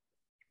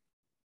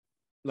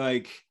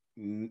 like,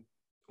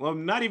 well,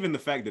 not even the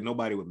fact that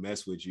nobody would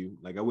mess with you.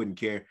 Like, I wouldn't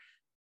care.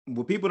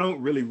 What people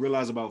don't really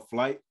realize about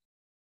flight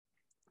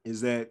is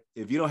that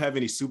if you don't have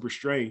any super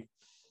strength,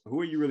 who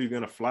are you really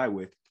gonna fly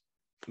with?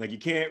 Like, you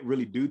can't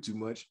really do too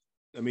much.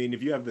 I mean,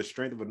 if you have the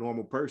strength of a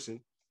normal person,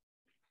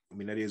 I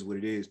mean, that is what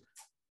it is.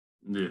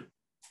 Yeah.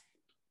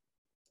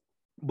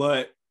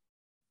 But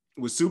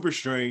with super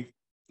strength,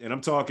 and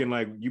I'm talking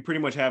like you pretty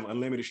much have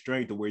unlimited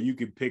strength to where you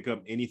can pick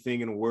up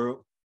anything in the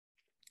world.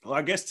 Well,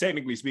 I guess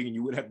technically speaking,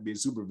 you would have to be a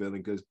super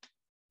villain because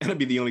that'll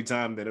be the only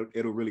time that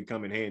it'll really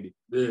come in handy.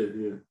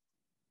 Yeah.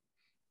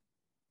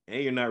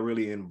 And you're not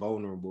really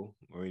invulnerable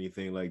or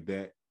anything like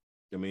that.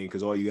 I mean,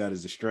 because all you got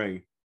is the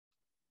strength.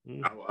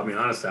 I mean,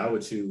 honestly, I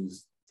would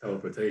choose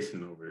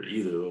teleportation over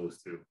either of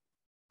those two.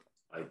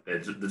 Like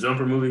the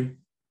Jumper movie,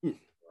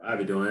 I'd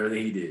be doing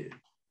everything he did,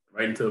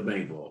 right into a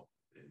bank vault,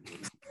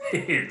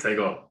 and take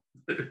off.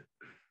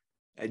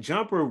 A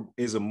Jumper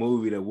is a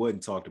movie that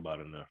wasn't talked about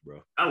enough,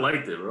 bro. I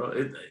liked it, bro.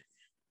 It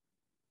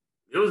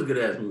was a good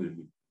ass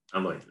movie. I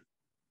liked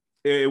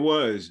it. It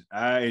was.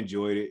 I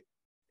enjoyed it,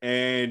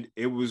 and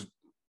it was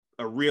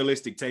a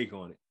realistic take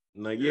on it.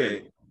 Like, yeah,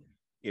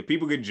 if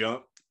people could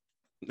jump,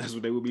 that's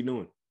what they would be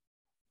doing.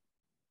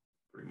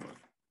 Pretty much.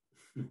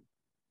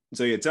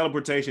 So yeah,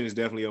 teleportation is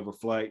definitely over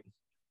flight.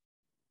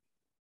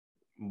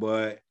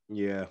 But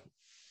yeah,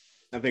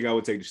 I think I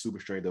would take the super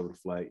strength over the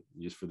flight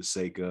just for the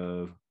sake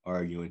of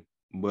arguing.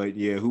 But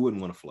yeah, who wouldn't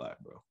want to fly,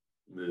 bro?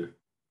 Yeah.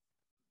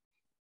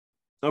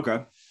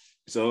 Okay.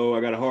 So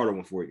I got a harder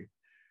one for you.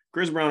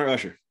 Chris Brown or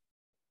Usher?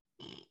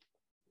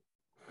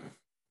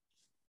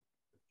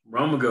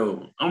 Bro, I'm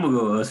gonna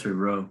go Usher,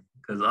 bro.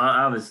 Because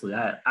obviously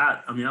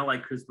I mean I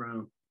like Chris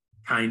Brown,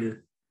 kinda.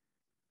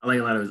 I like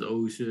a lot of his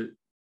old shit.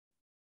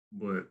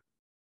 But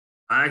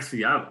I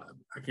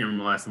can't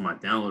remember the last time I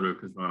downloaded a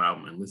Chris Brown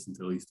album and listened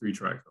to at least 3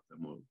 tracks of that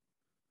movie.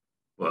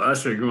 But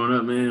Usher growing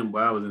up, man, boy,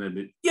 I was in that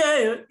bitch.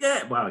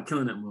 Yeah. Wow,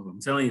 killing that movie. I'm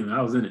telling you, man,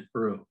 I was in it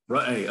for real.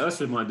 But hey,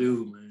 Usher, my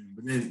dude, man.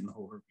 But then the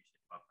whole herpes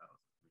shit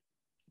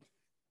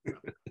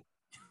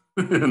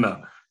popped out.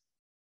 No.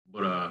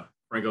 But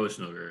Frank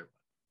Ocean over here.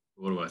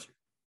 What about you?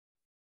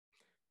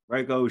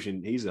 Frank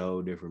Ocean, he's a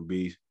whole different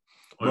beast.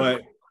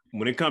 But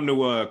when it comes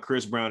to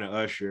Chris Brown and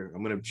Usher,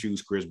 I'm gonna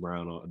choose Chris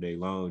Brown all day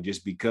long,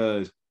 just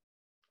because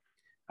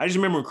I just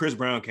remember when Chris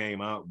Brown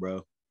came out,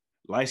 bro.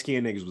 Light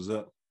skinned niggas was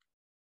up,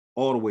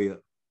 all the way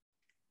up.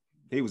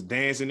 He was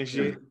dancing and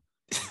shit.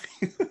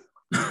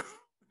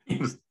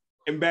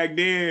 And back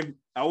then,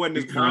 I wasn't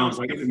as brown. I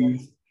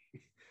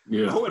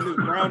wasn't as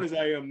brown as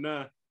I am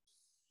now.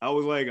 I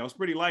was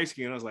pretty light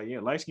skinned. I was like, yeah,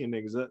 light skinned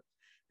niggas up.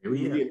 Here we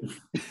get it.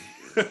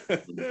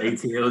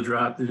 ATL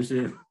dropped and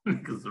shit.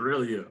 Because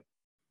really,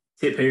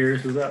 Tip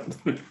Harris was up.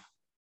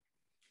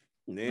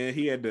 Man,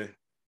 he had the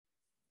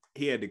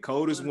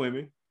coldest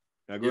women.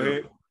 Now go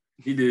ahead.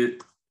 He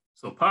did.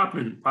 So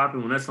Poppin',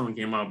 when that song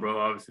came out, bro,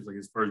 obviously it was like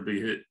his first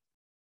big hit.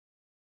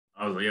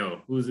 I was like,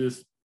 yo, who's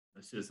this?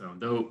 That shit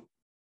sound dope.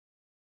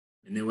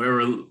 And then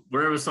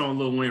whatever song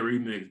Lil Wayne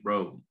remixed,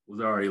 bro,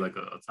 was already like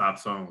a top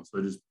song. So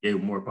it just gave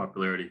him more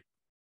popularity.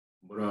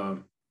 But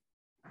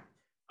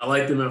I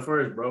liked him at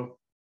first, bro.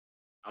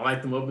 I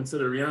liked him up into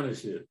the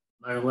Rihanna shit.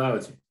 Not gonna lie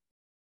with you.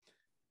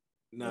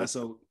 Nah,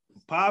 so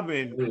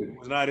Poppin'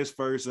 was not his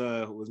first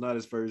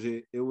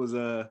hit. It was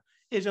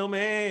it's your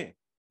man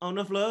on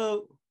the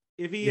floor.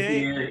 If he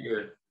ain't.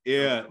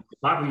 Yeah.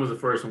 Poppin' was the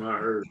first one I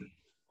heard on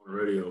the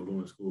radio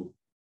going to school.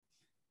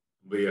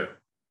 But yeah.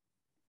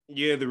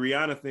 Yeah, the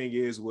Rihanna thing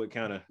is what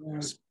kind of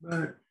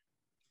split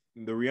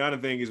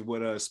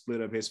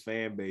up his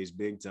fan base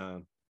big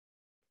time.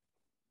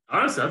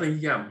 Honestly, I think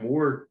he got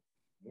more.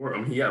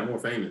 He got more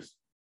famous.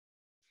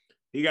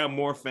 He got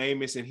more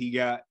famous, and he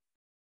got.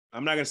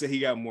 I'm not gonna say he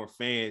got more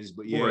fans,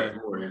 but yeah,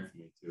 more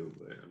infamy too.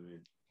 But I mean,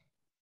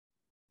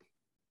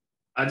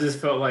 I just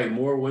felt like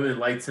more women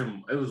liked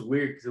him. It was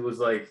weird because it was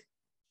like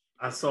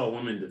I saw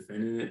women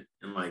defending it,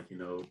 and like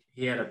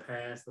he had a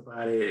past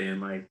about it, and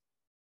like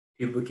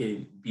people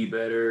can be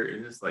better,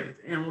 and it's like,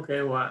 damn,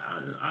 okay, well,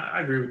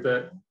 I agree with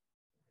that,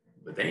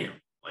 but damn,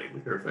 like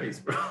look at her face,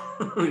 bro.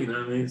 You know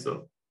what I mean?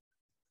 So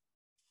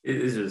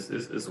it's just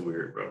it's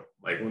weird, bro.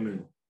 Like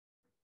women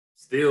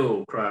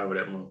still cry over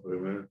that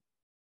motherfucker, man.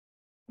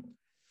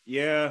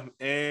 Yeah,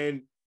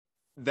 and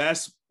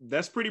that's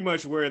pretty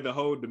much where the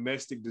whole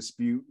domestic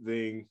dispute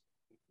thing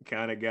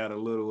kind of got a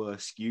little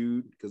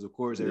skewed because of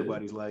course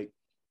everybody's like,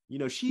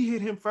 she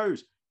hit him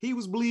first. He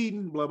was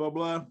bleeding, blah blah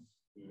blah.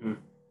 Mm-hmm.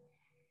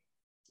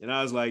 And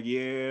I was like,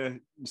 yeah.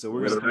 So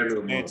we're gonna play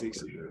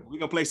semantics. We're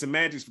gonna play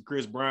semantics for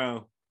Chris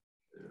Brown.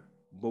 Yeah.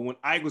 But when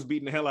Ike was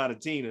beating the hell out of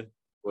Tina,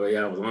 well,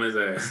 yeah, I was on his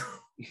ass.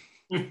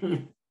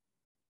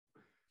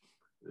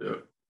 Yeah.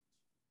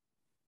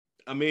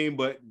 I mean,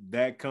 but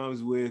that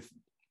comes with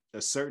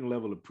a certain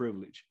level of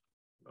privilege.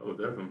 Oh,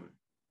 definitely.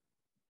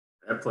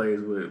 That plays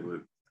with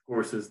the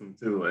core system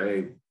too. Like,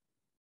 hey,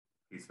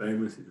 he's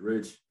famous, he's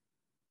rich.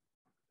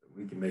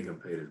 We can make him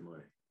pay his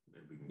money.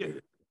 And we can get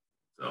it.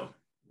 So,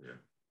 yeah.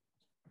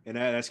 And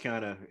that's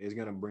kind of is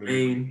gonna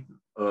bring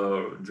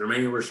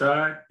Jermaine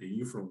Rashad,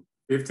 you from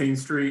 15th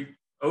Street,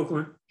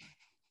 Oakland.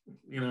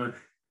 You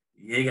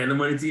ain't got no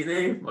money to your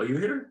name. Oh, you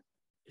hit her?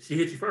 She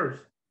hit you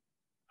first.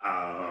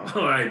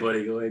 All right,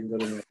 buddy. Go ahead and go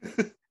to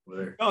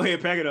there. Go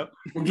ahead, pack it up.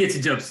 We'll get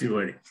your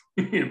jumpsuit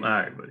ready. All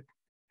right, buddy.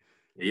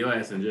 Yeah, your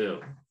ass in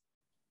jail.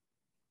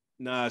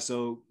 Nah,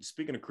 so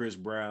speaking of Chris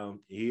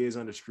Brown, he is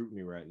under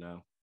scrutiny right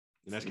now.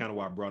 And that's kind of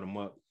why I brought him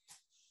up.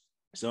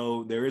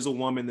 So there is a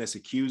woman that's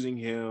accusing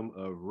him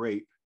of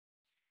rape.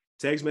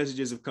 Text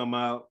messages have come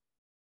out.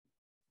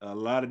 A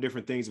lot of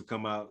different things have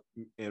come out.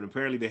 And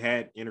apparently they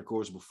had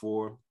intercourse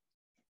before.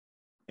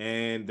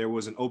 And there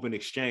was an open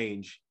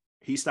exchange.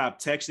 He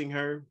stopped texting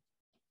her.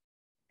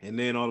 And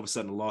then all of a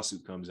sudden a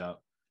lawsuit comes out.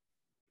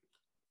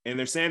 And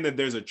they're saying that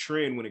there's a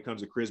trend when it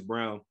comes to Chris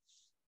Brown.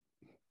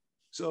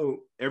 So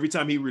every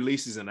time he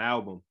releases an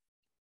album,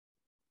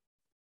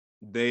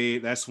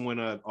 that's when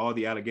all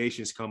the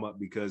allegations come up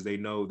because they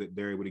know that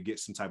they're able to get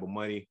some type of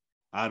money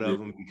out of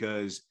them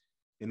because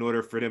in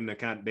order for them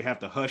to they have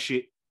to hush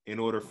it in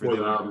order for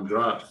the album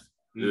drops.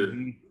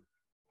 Mm-hmm. Yeah.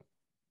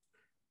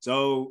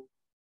 So,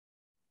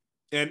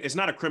 and it's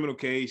not a criminal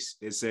case;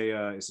 it's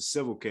a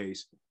civil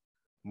case.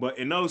 But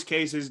in those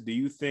cases, do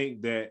you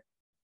think that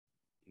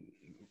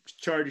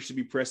charges should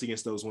be pressed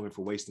against those women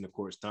for wasting the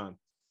court's time?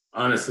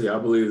 Honestly, I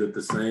believe that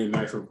the same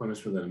maximum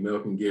punishment that a male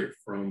can get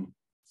from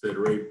said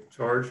rape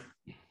charge,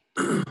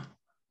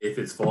 if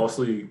it's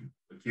falsely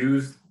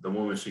accused, the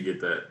woman should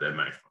get that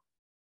maximum.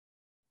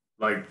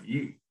 Like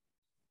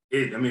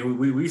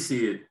we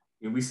see it,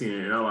 and we see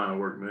it in our line of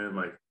work, man.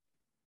 Like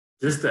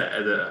just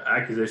the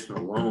accusation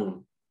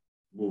alone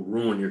will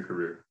ruin your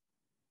career.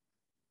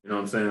 You know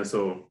what I'm saying?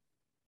 So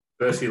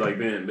especially like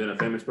being a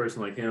famous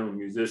person like him, a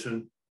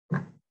musician,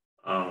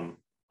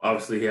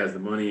 obviously he has the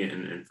money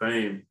and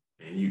fame,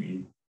 and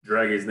you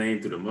drag his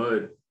name through the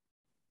mud.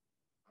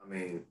 I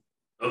mean,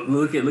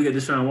 look at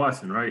Deshaun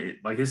Watson, right?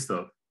 Like his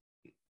stuff.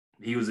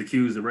 He was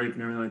accused of rape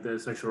and everything like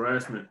that, sexual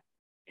harassment,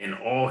 and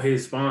all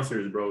his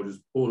sponsors, bro, just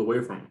pulled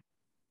away from him.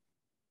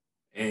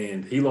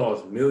 And he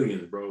lost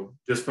millions, bro,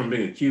 just from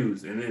being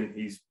accused. And then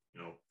he's,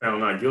 found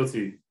not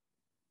guilty.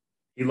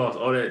 He lost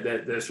all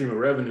that stream of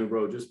revenue,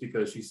 bro, just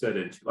because she said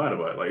it and she lied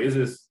about it. Like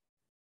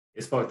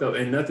it's fucked up,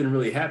 and nothing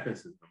really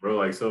happens to them, bro.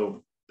 Like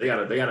so, they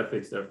gotta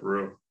fix that for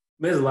real.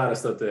 There's a lot of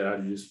stuff that I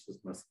just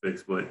must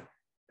fix, but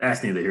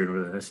that's neither here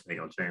nor there. That shit ain't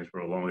gonna change for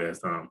a long ass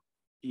time.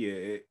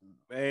 Yeah,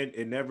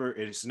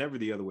 it's never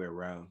the other way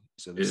around.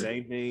 So the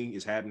same thing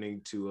is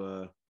happening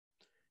to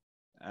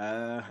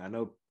I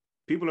know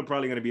people are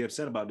probably gonna be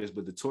upset about this,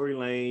 but the Tory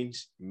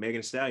Lanez,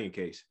 Megan Thee Stallion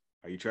case.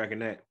 Are you tracking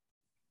that?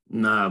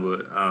 Nah,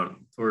 but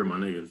Tory my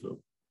nigga, so.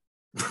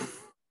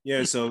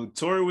 Yeah, so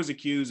Tory was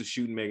accused of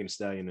shooting Megan Thee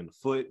Stallion in the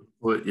foot.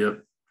 But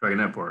yep, tracking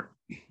that part.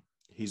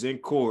 He's in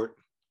court,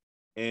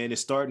 and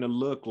it's starting to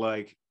look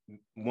like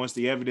once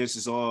the evidence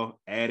is all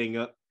adding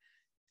up,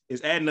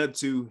 it's adding up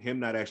to him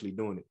not actually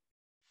doing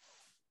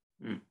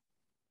it.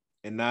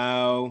 And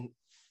now,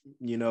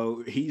 you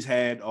know, he's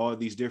had all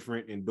these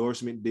different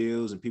endorsement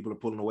deals and people are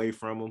pulling away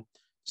from him.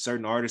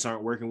 Certain artists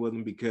aren't working with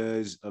him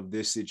because of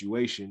this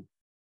situation.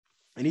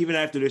 And even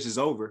after this is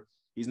over,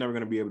 he's never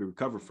going to be able to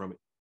recover from it.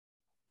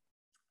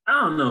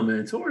 I don't know,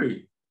 man.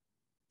 Tory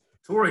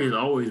has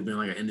always been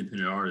like an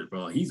independent artist,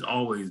 bro. He's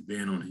always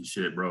been on his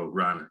shit, bro,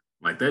 grinding.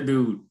 Like that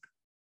dude,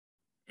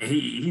 and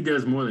he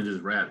does more than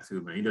just rap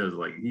too, man. He does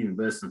like he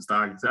invests in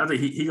stocks. I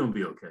think he gonna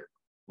be okay.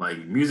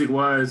 Like music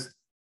wise,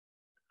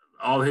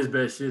 all his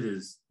best shit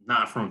is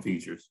not from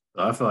features.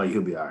 So I feel like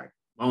he'll be all right.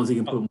 As long as he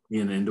can put money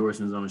in the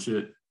endorsements on the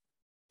shit.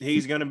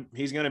 He's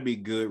gonna be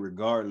good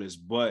regardless,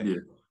 but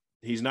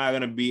he's not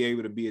gonna be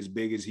able to be as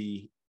big as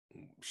he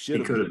should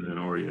have. He could have been,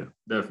 or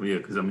definitely,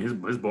 because I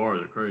mean his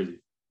bars are crazy.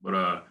 But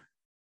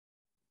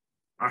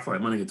I feel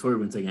like my nigga Tory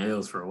been taking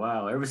L's for a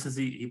while. Ever since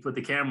he put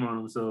the camera on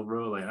himself,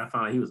 bro. Like I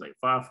found out he was like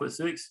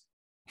 5'6".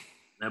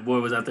 That boy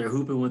was out there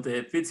hooping with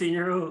that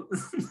 15-year-old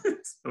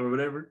or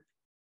whatever.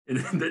 And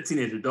then that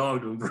teenager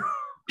dogged him, bro.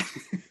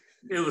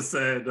 It was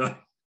sad, dog.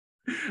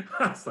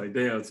 I was like,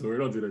 damn, Tory,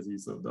 don't do that to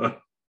yourself, dog.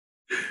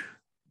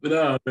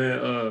 But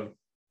man,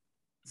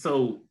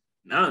 so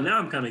now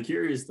I'm kind of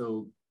curious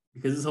though,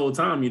 because this whole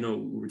time, you know,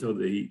 we were told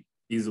that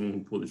he's the one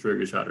who pulled the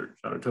trigger, shot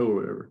her toe or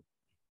whatever.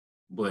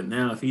 But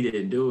now if he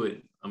didn't do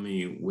it, I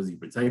mean, was he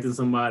protecting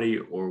somebody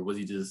or was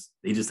he just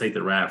take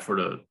the rap for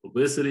the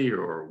publicity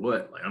or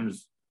what? Like I'm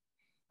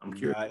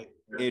curious.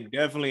 It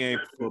definitely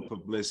ain't for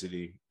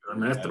publicity. I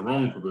mean, that's the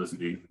wrong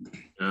publicity. You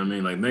know what I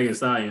mean? Like Megan Thee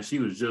Stallion, she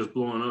was just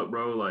blowing up,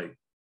 bro. Like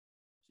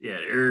she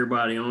had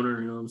everybody on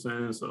her, you know what I'm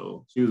saying?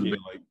 So she was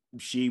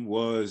she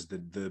was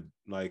the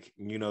like,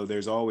 you know,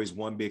 there's always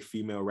one big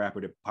female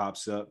rapper that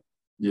pops up.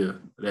 Yeah,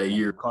 that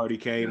year. Cardi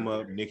came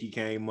up, Nicki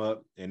came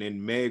up, and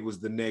then Meg was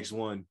the next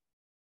one.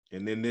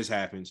 And then this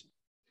happens.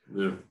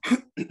 Yeah.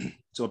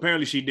 So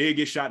apparently she did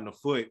get shot in the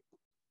foot,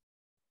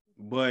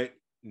 but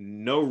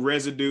no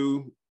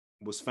residue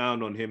was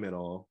found on him at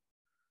all.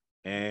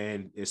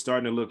 And it's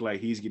starting to look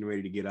like he's getting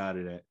ready to get out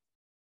of that.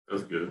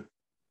 That's good.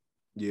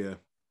 Yeah.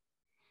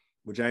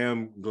 Which I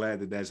am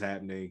glad that that's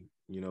happening,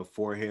 you know,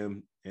 for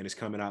him. And it's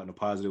coming out in a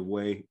positive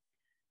way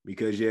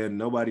because, yeah,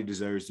 nobody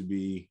deserves to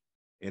be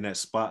in that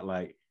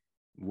spotlight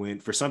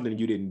for something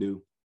you didn't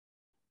do.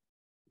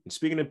 And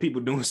speaking of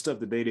people doing stuff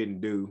that they didn't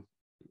do,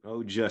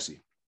 old Jussie.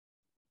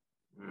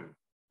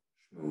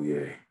 Oh,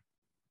 yeah.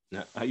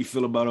 Now, how you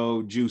feel about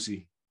old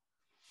Juicy?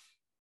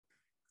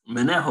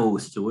 Man, that whole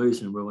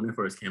situation, bro, when it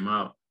first came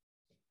out,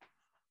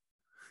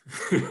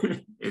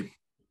 and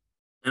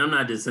I'm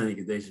not just saying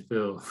because Dave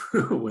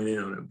Chappelle went in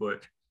on it,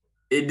 but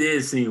it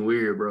did seem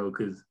weird, bro,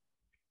 because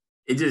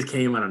it just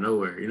came out of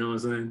nowhere. You know what I'm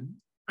saying?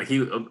 Like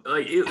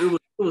it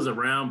was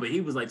around, but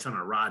he was like trying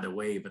to ride the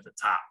wave at the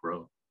top,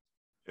 bro.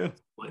 Yeah.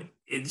 Like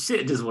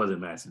shit just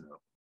wasn't matching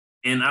up.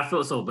 And I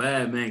felt so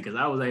bad, man, because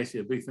I was actually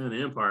a big fan of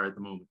Empire at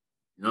the moment.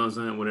 You know what I'm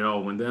saying? When it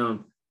all went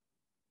down.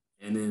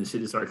 And then shit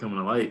just started coming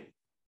to light.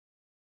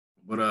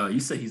 But you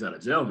say he's out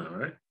of jail now,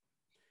 right?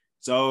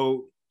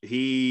 So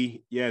he's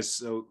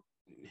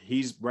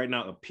right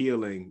now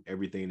appealing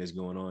everything that's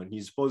going on.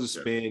 He's supposed to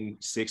spend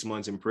 6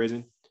 months in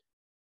prison.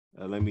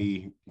 Let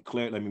me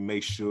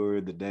make sure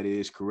that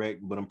is correct,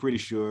 but I'm pretty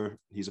sure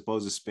he's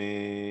supposed to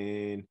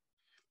spend.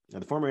 Now,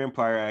 the former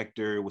Empire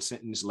actor was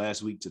sentenced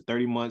last week to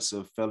 30 months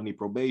of felony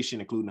probation,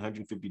 including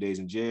 150 days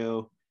in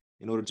jail,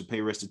 in order to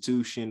pay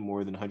restitution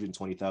more than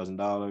 $120,000.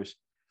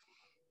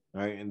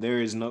 All right, and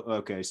there is no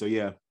okay. So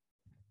yeah,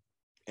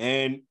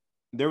 and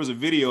there was a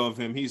video of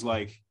him. He's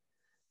like,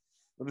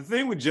 well, the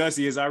thing with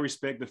Jussie is I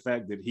respect the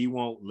fact that he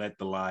won't let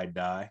the lie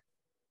die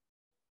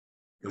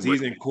because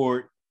he's in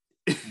court.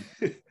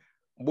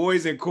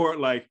 Boys in court,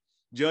 like,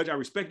 Judge, I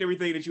respect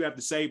everything that you have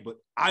to say, but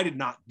I did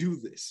not do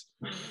this.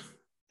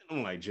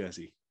 I'm like,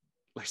 Jussie,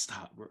 like,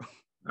 stop, bro.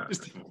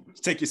 Just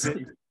take your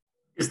sentence.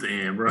 It's the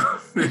end, bro.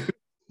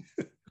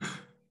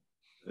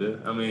 Yeah,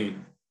 I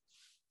mean,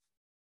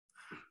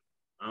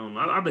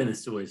 I've been in a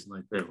situation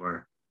like that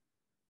where,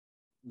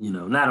 you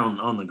know, not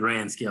on the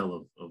grand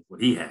scale of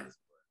what he has,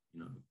 but, you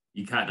know,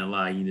 you caught in a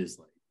lie, you just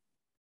like,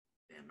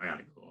 damn, I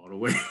gotta go all the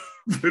way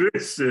for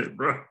this shit,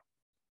 bro.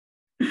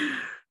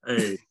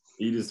 Hey,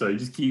 you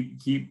just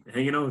keep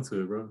hanging on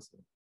to it, bro. So,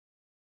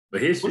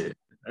 but his shit,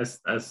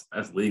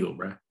 that's legal,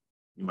 bro.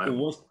 You might.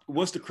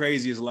 What's the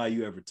craziest lie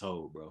you ever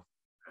told, bro?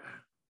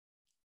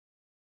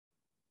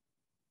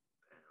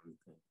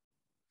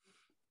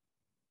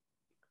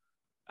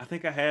 I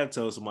think I have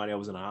told somebody I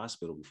was in a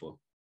hospital before,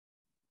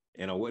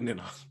 and I wasn't in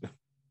a hospital.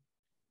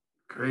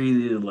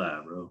 Crazy to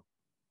lie, bro.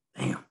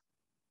 Damn.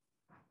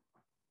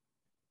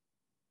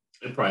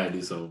 They probably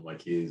do something with my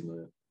kids,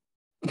 man.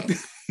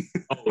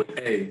 Oh,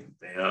 hey,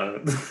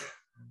 damn.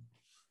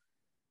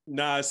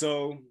 Nah,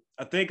 so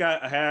I think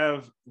I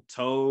have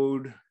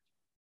told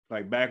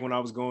like back when I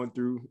was going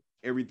through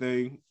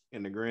everything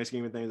in the grand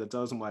scheme of things, I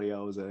told somebody I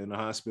was in the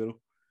hospital.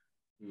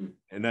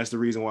 And that's the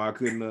reason why I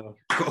couldn't go.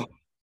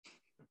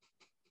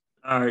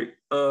 All right.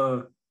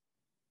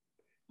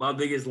 My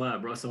biggest lie,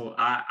 bro. So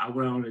I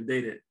went on a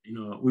date at,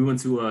 we went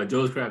to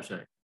Joe's Crab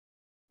Shack.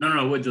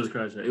 No, what Joe's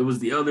Crab Shack? It was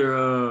the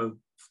other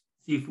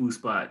seafood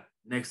spot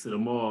next to the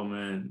mall,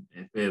 man.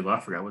 And I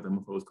forgot what the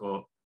motherfucker was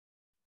called.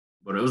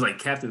 But it was like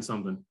Captain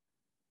something.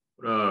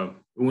 But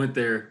we went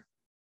there.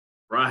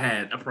 Bro,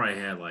 I probably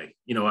had like,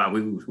 we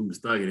was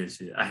thugging and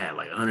shit. I had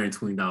like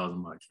 $120 in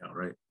my account,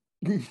 right?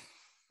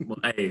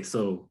 But hey,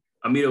 so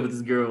I meet up with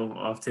this girl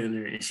off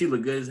Tinder, and she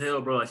looked good as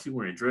hell, bro. Like she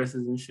wearing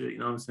dresses and shit. You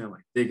know what I'm saying?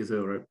 Like thick as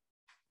hell, right?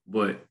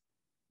 But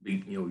we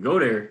go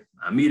there.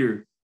 I meet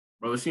her,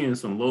 bro. She in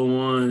some low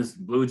ones,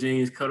 blue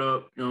jeans, cut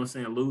up. You know what I'm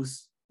saying?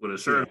 Loose with a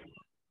shirt,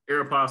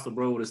 Aeropostale,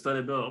 bro, with a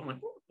studded belt. I'm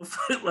like, what the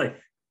fuck? Like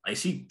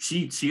she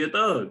a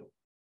thug.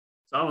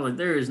 So I was like,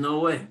 there is no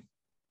way,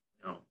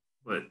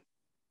 But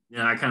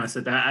I kind of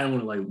said that I don't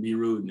want to like be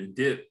rude and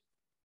dip.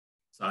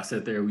 So I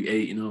sat there. We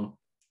ate, And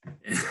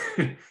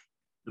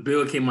the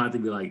bill came out to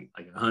be like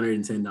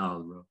 $110,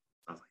 bro.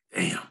 I was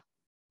like, damn.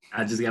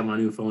 I just got my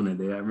new phone that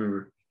day. I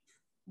remember.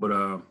 But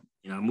I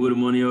moved the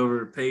money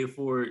over, paid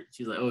for it.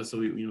 She's like, oh, so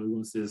we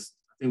want this.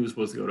 I think we were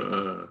supposed to go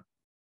to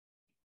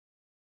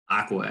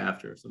Aqua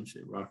after or some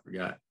shit, bro. I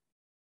forgot.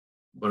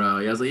 But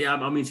I was like, yeah,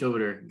 I'll meet you over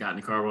there. Got in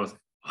the car. I was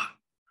like, fuck,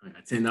 I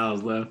got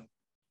 $10 left.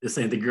 This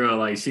ain't the girl.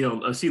 Like she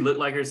look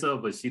like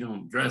herself, but she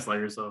don't dress like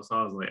herself. So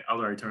I was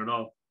already turned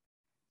off.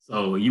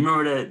 So you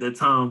remember that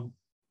time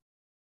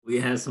we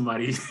had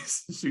somebody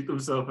shoot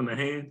themselves in the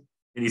hand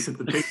and he sent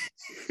the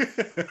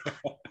picture.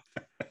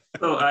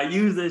 So I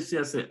used that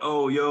shit. I said,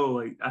 oh, yo,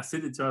 like I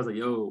sent it to her. I was like,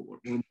 yo, one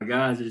of my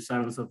guys just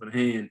shot himself in the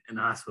hand in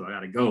the hospital. I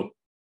gotta go.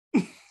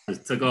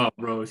 Just took off,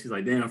 bro. She's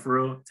like, damn,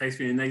 for real. Text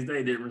me the next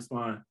day, didn't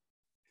respond.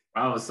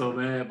 I was so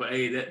mad. But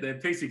hey,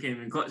 that picture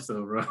came in clutch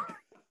though, bro.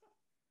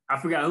 I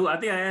forgot who. I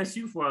think I asked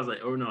you for. I was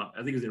like, or no, I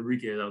think it was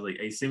Enrique. I was like,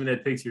 hey, send me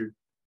that picture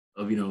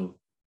of 10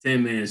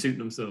 men shooting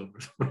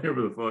themselves,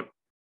 whatever the fuck.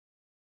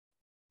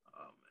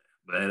 Oh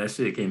man, but that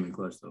shit came in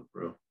clutch though,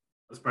 bro.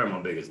 That's probably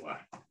my biggest lie.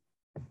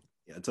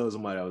 Yeah, I told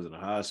somebody I was in the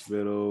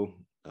hospital.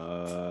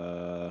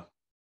 Of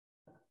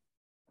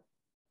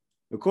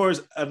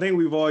course, I think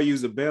we've all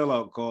used a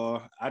bailout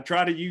call. I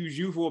tried to use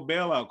you for a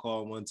bailout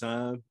call one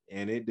time,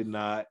 and it did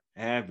not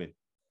happen.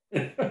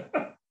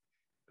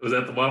 Was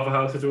that the Waffle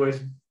House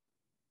situation?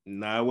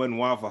 No, it wasn't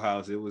Waffle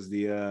House. It was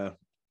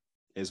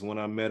it's when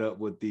I met up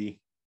with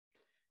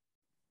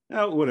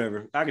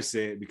whatever. I can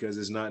say it because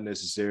it's not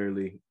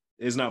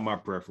my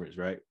preference,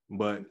 right?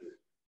 But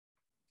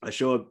I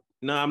show up.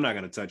 No, I'm not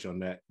going to touch on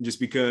that just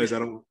because I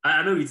don't.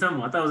 I know you're talking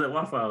about. I thought it was at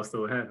Waffle House,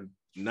 so it happened.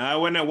 No, it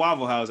wasn't at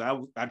Waffle House.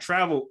 I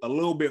traveled a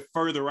little bit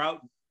further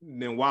out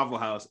than Waffle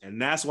House,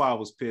 and that's why I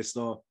was pissed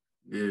off.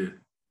 Yeah.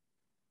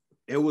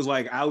 It was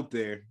like out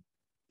there.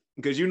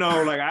 Because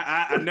like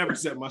I never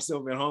set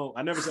myself at home.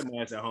 I never set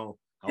my ass at home.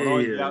 I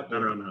always be out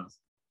there.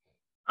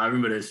 I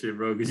remember that shit,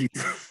 bro. Because you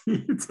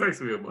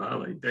texted me about it. I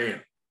was like,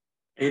 damn.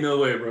 Ain't no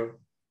way, bro.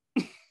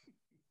 That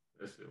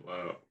shit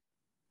wild.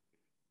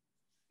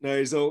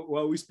 No, so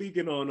while we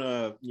speaking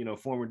on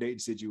former dating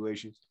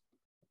situations,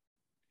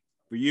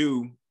 for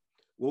you,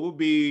 what would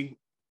be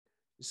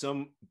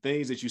some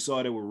things that you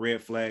saw that were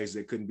red flags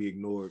that couldn't be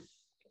ignored?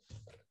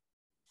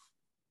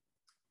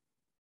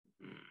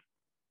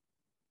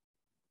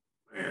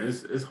 Man,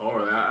 it's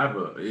hard. I have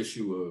an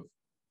issue of.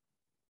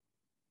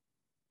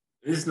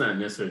 It's not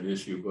necessarily an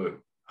issue, but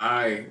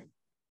I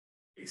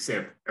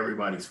accept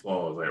everybody's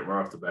flaws like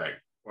right off the bat,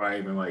 before I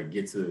even like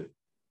get to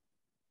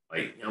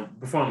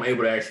before I'm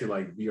able to actually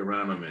like be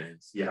around them and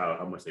see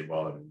how much they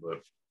bother me. But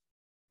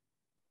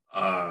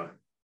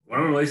when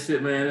I'm in a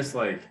relationship, man, it's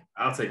like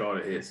I'll take all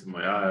the hits. I'm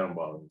like, I don't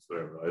bother me,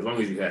 whatever. As long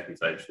as you're happy,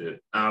 type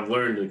shit. I've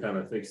learned to kind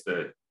of fix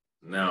that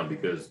now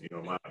because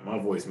my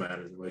voice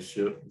matters in a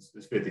relationship.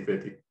 It's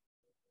 50-50.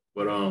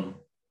 But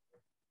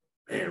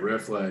man,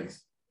 red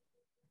flags.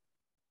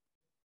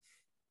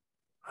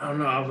 I don't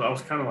know. I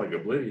was kind of like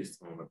oblivious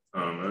to them at the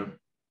time, man.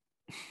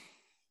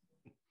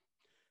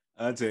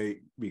 I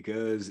take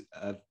because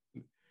I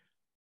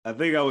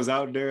think I was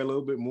out there a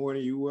little bit more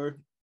than you were,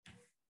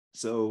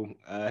 so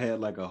I had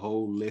like a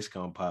whole list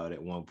compiled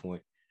at one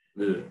point.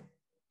 Yeah.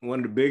 One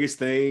of the biggest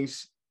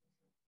things,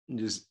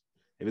 just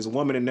if it's a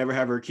woman that never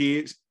have her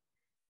kids,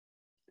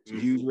 it's a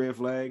huge red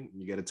flag.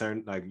 You got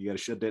to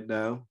shut that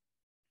down.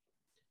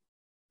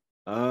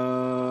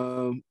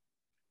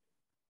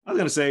 I was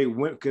gonna say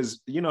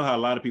because you know how a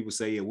lot of people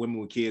say women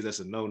with kids, that's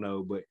a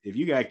no-no. But if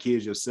you got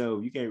kids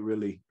yourself, you can't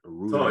really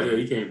rule. Oh yeah,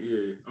 you can't.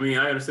 Yeah, I mean,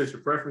 I understand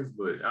your preference,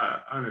 but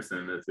I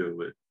understand that too.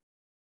 But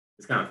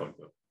it's kind of fucked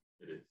up.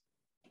 It is.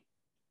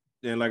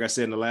 And like I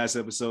said in the last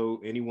episode,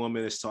 any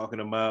woman that's talking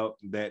about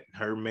that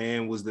her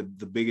man was the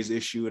biggest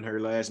issue in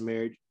her last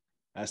marriage,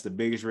 that's the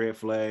biggest red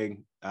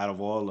flag out of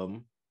all of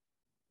them.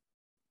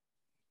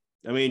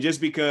 I mean,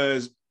 just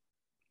because,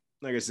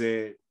 like I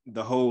said,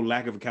 the whole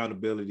lack of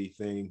accountability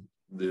thing.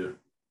 Yeah.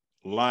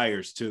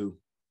 Liars too.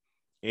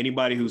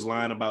 Anybody who's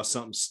lying about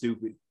something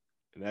stupid,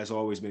 And that's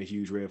always been a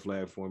huge red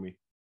flag for me.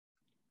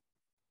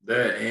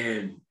 That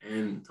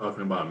and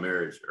talking about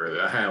marriage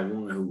earlier, I had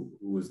one who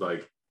was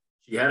like,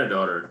 she had a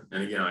daughter,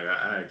 and again, like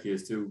I had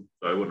kids too,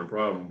 so it wasn't a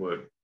problem.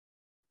 But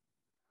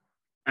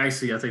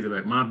actually, I take it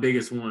back. My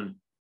biggest one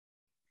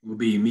would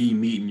be me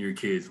meeting your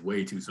kids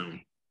way too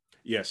soon.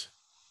 Yes,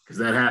 because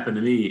that happened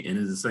to me, and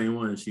it's the same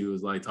one. She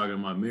was like talking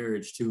about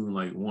marriage too, and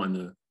like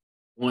wanting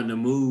to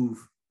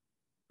move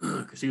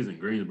because she was in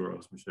Greensboro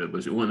or some shit,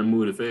 but she wanted to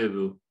move to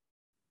Fayetteville.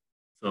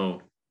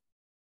 So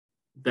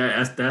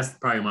that's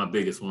probably my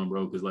biggest one,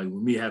 bro. Because like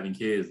with me having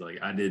kids, like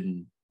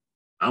I'm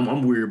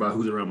weird about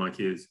who's around my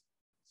kids.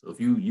 So if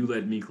you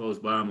let me close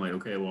by, I'm like,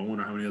 okay, well, I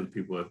wonder how many other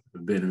people have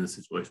been in this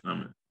situation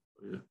I'm in.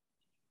 So,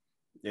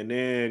 yeah. And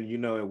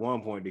then, at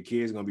one point, the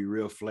kid's going to be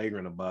real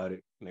flagrant about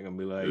it. They're going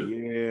to be like,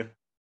 yeah.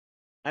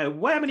 Hey,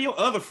 what happened to your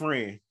other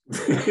friend?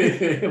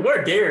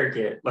 Where Derek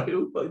at? Like,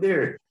 who the fuck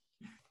Derek?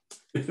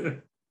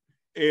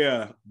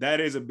 Yeah,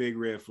 that is a big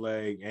red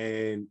flag.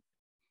 And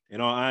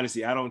in all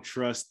honesty, I don't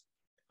trust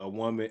a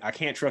woman. I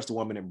can't trust a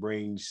woman that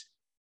brings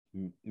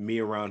me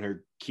around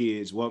her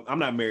kids. Well, I'm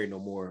not married no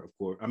more, of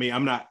course. I mean,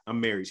 I'm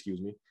married, excuse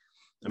me.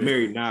 I'm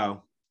married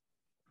now.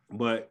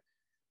 But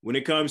when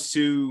it comes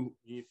to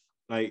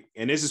like,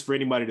 and this is for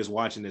anybody that's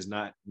watching that's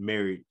not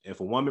married,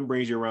 if a woman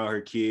brings you around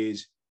her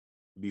kids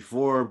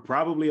before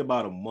probably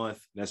about a month,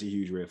 that's a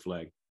huge red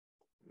flag.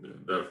 Yeah,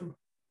 definitely.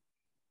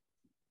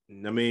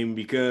 I mean,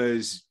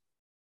 because,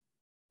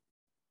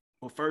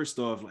 well, first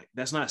off, like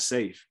that's not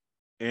safe.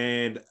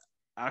 And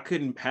I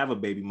couldn't have a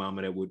baby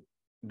mama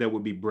that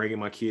would be bringing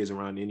my kids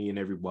around any and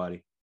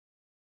everybody.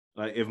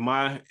 Like if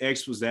my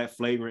ex was that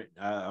flagrant,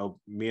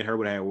 me and her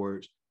would have had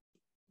words.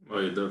 Oh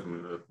yeah,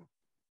 definitely.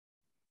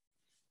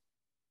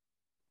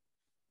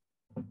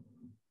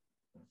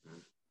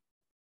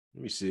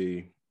 Let me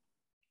see.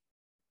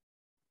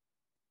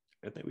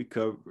 I think we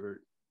covered.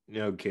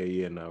 Okay,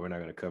 yeah, no, we're not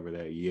going to cover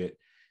that yet.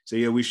 So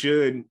yeah, we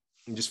should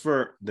just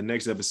for the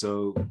next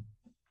episode.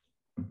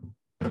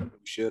 We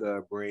should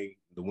bring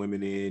the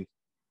women in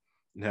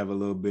and have a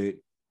little bit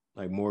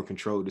like more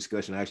controlled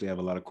discussion. I actually have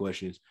a lot of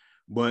questions,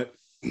 but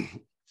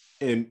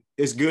and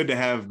it's good to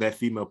have that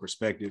female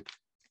perspective.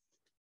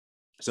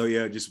 So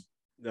yeah, just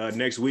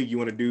next week you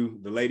want to do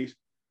the ladies?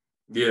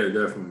 Yeah,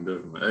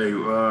 definitely. Hey,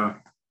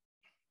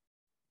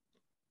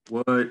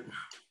 what?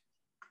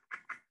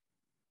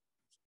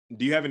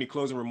 Do you have any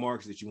closing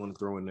remarks that you want to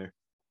throw in there?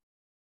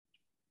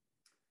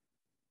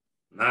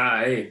 Nah,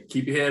 hey,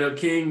 keep your head up,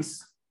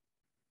 Kings.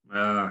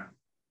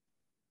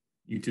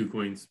 You too,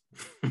 Queens.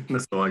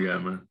 That's all I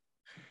got, man.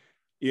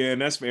 Yeah,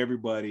 and that's for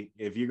everybody.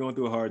 If you're going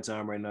through a hard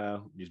time right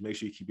now, just make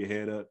sure you keep your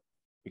head up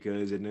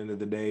because at the end of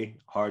the day,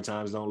 hard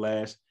times don't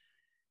last.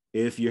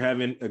 If you're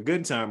having a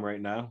good time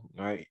right now,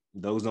 all right,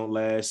 those don't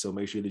last. So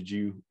make sure that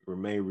you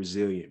remain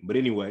resilient. But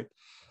anyway,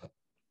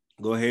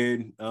 go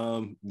ahead.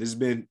 This has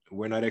been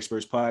We're Not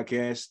Experts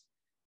podcast.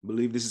 I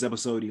believe this is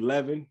episode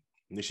 11.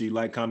 Make sure you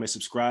like, comment,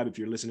 subscribe if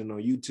you're listening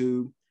on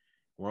YouTube.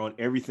 We're on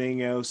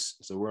everything else.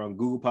 So we're on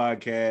Google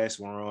Podcasts.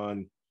 We're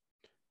on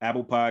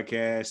Apple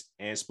Podcasts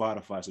and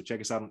Spotify. So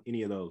check us out on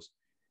any of those.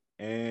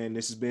 And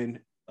this has been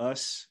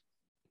us.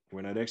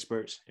 We're Not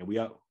Experts. And we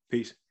out.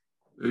 Peace.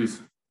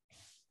 Peace.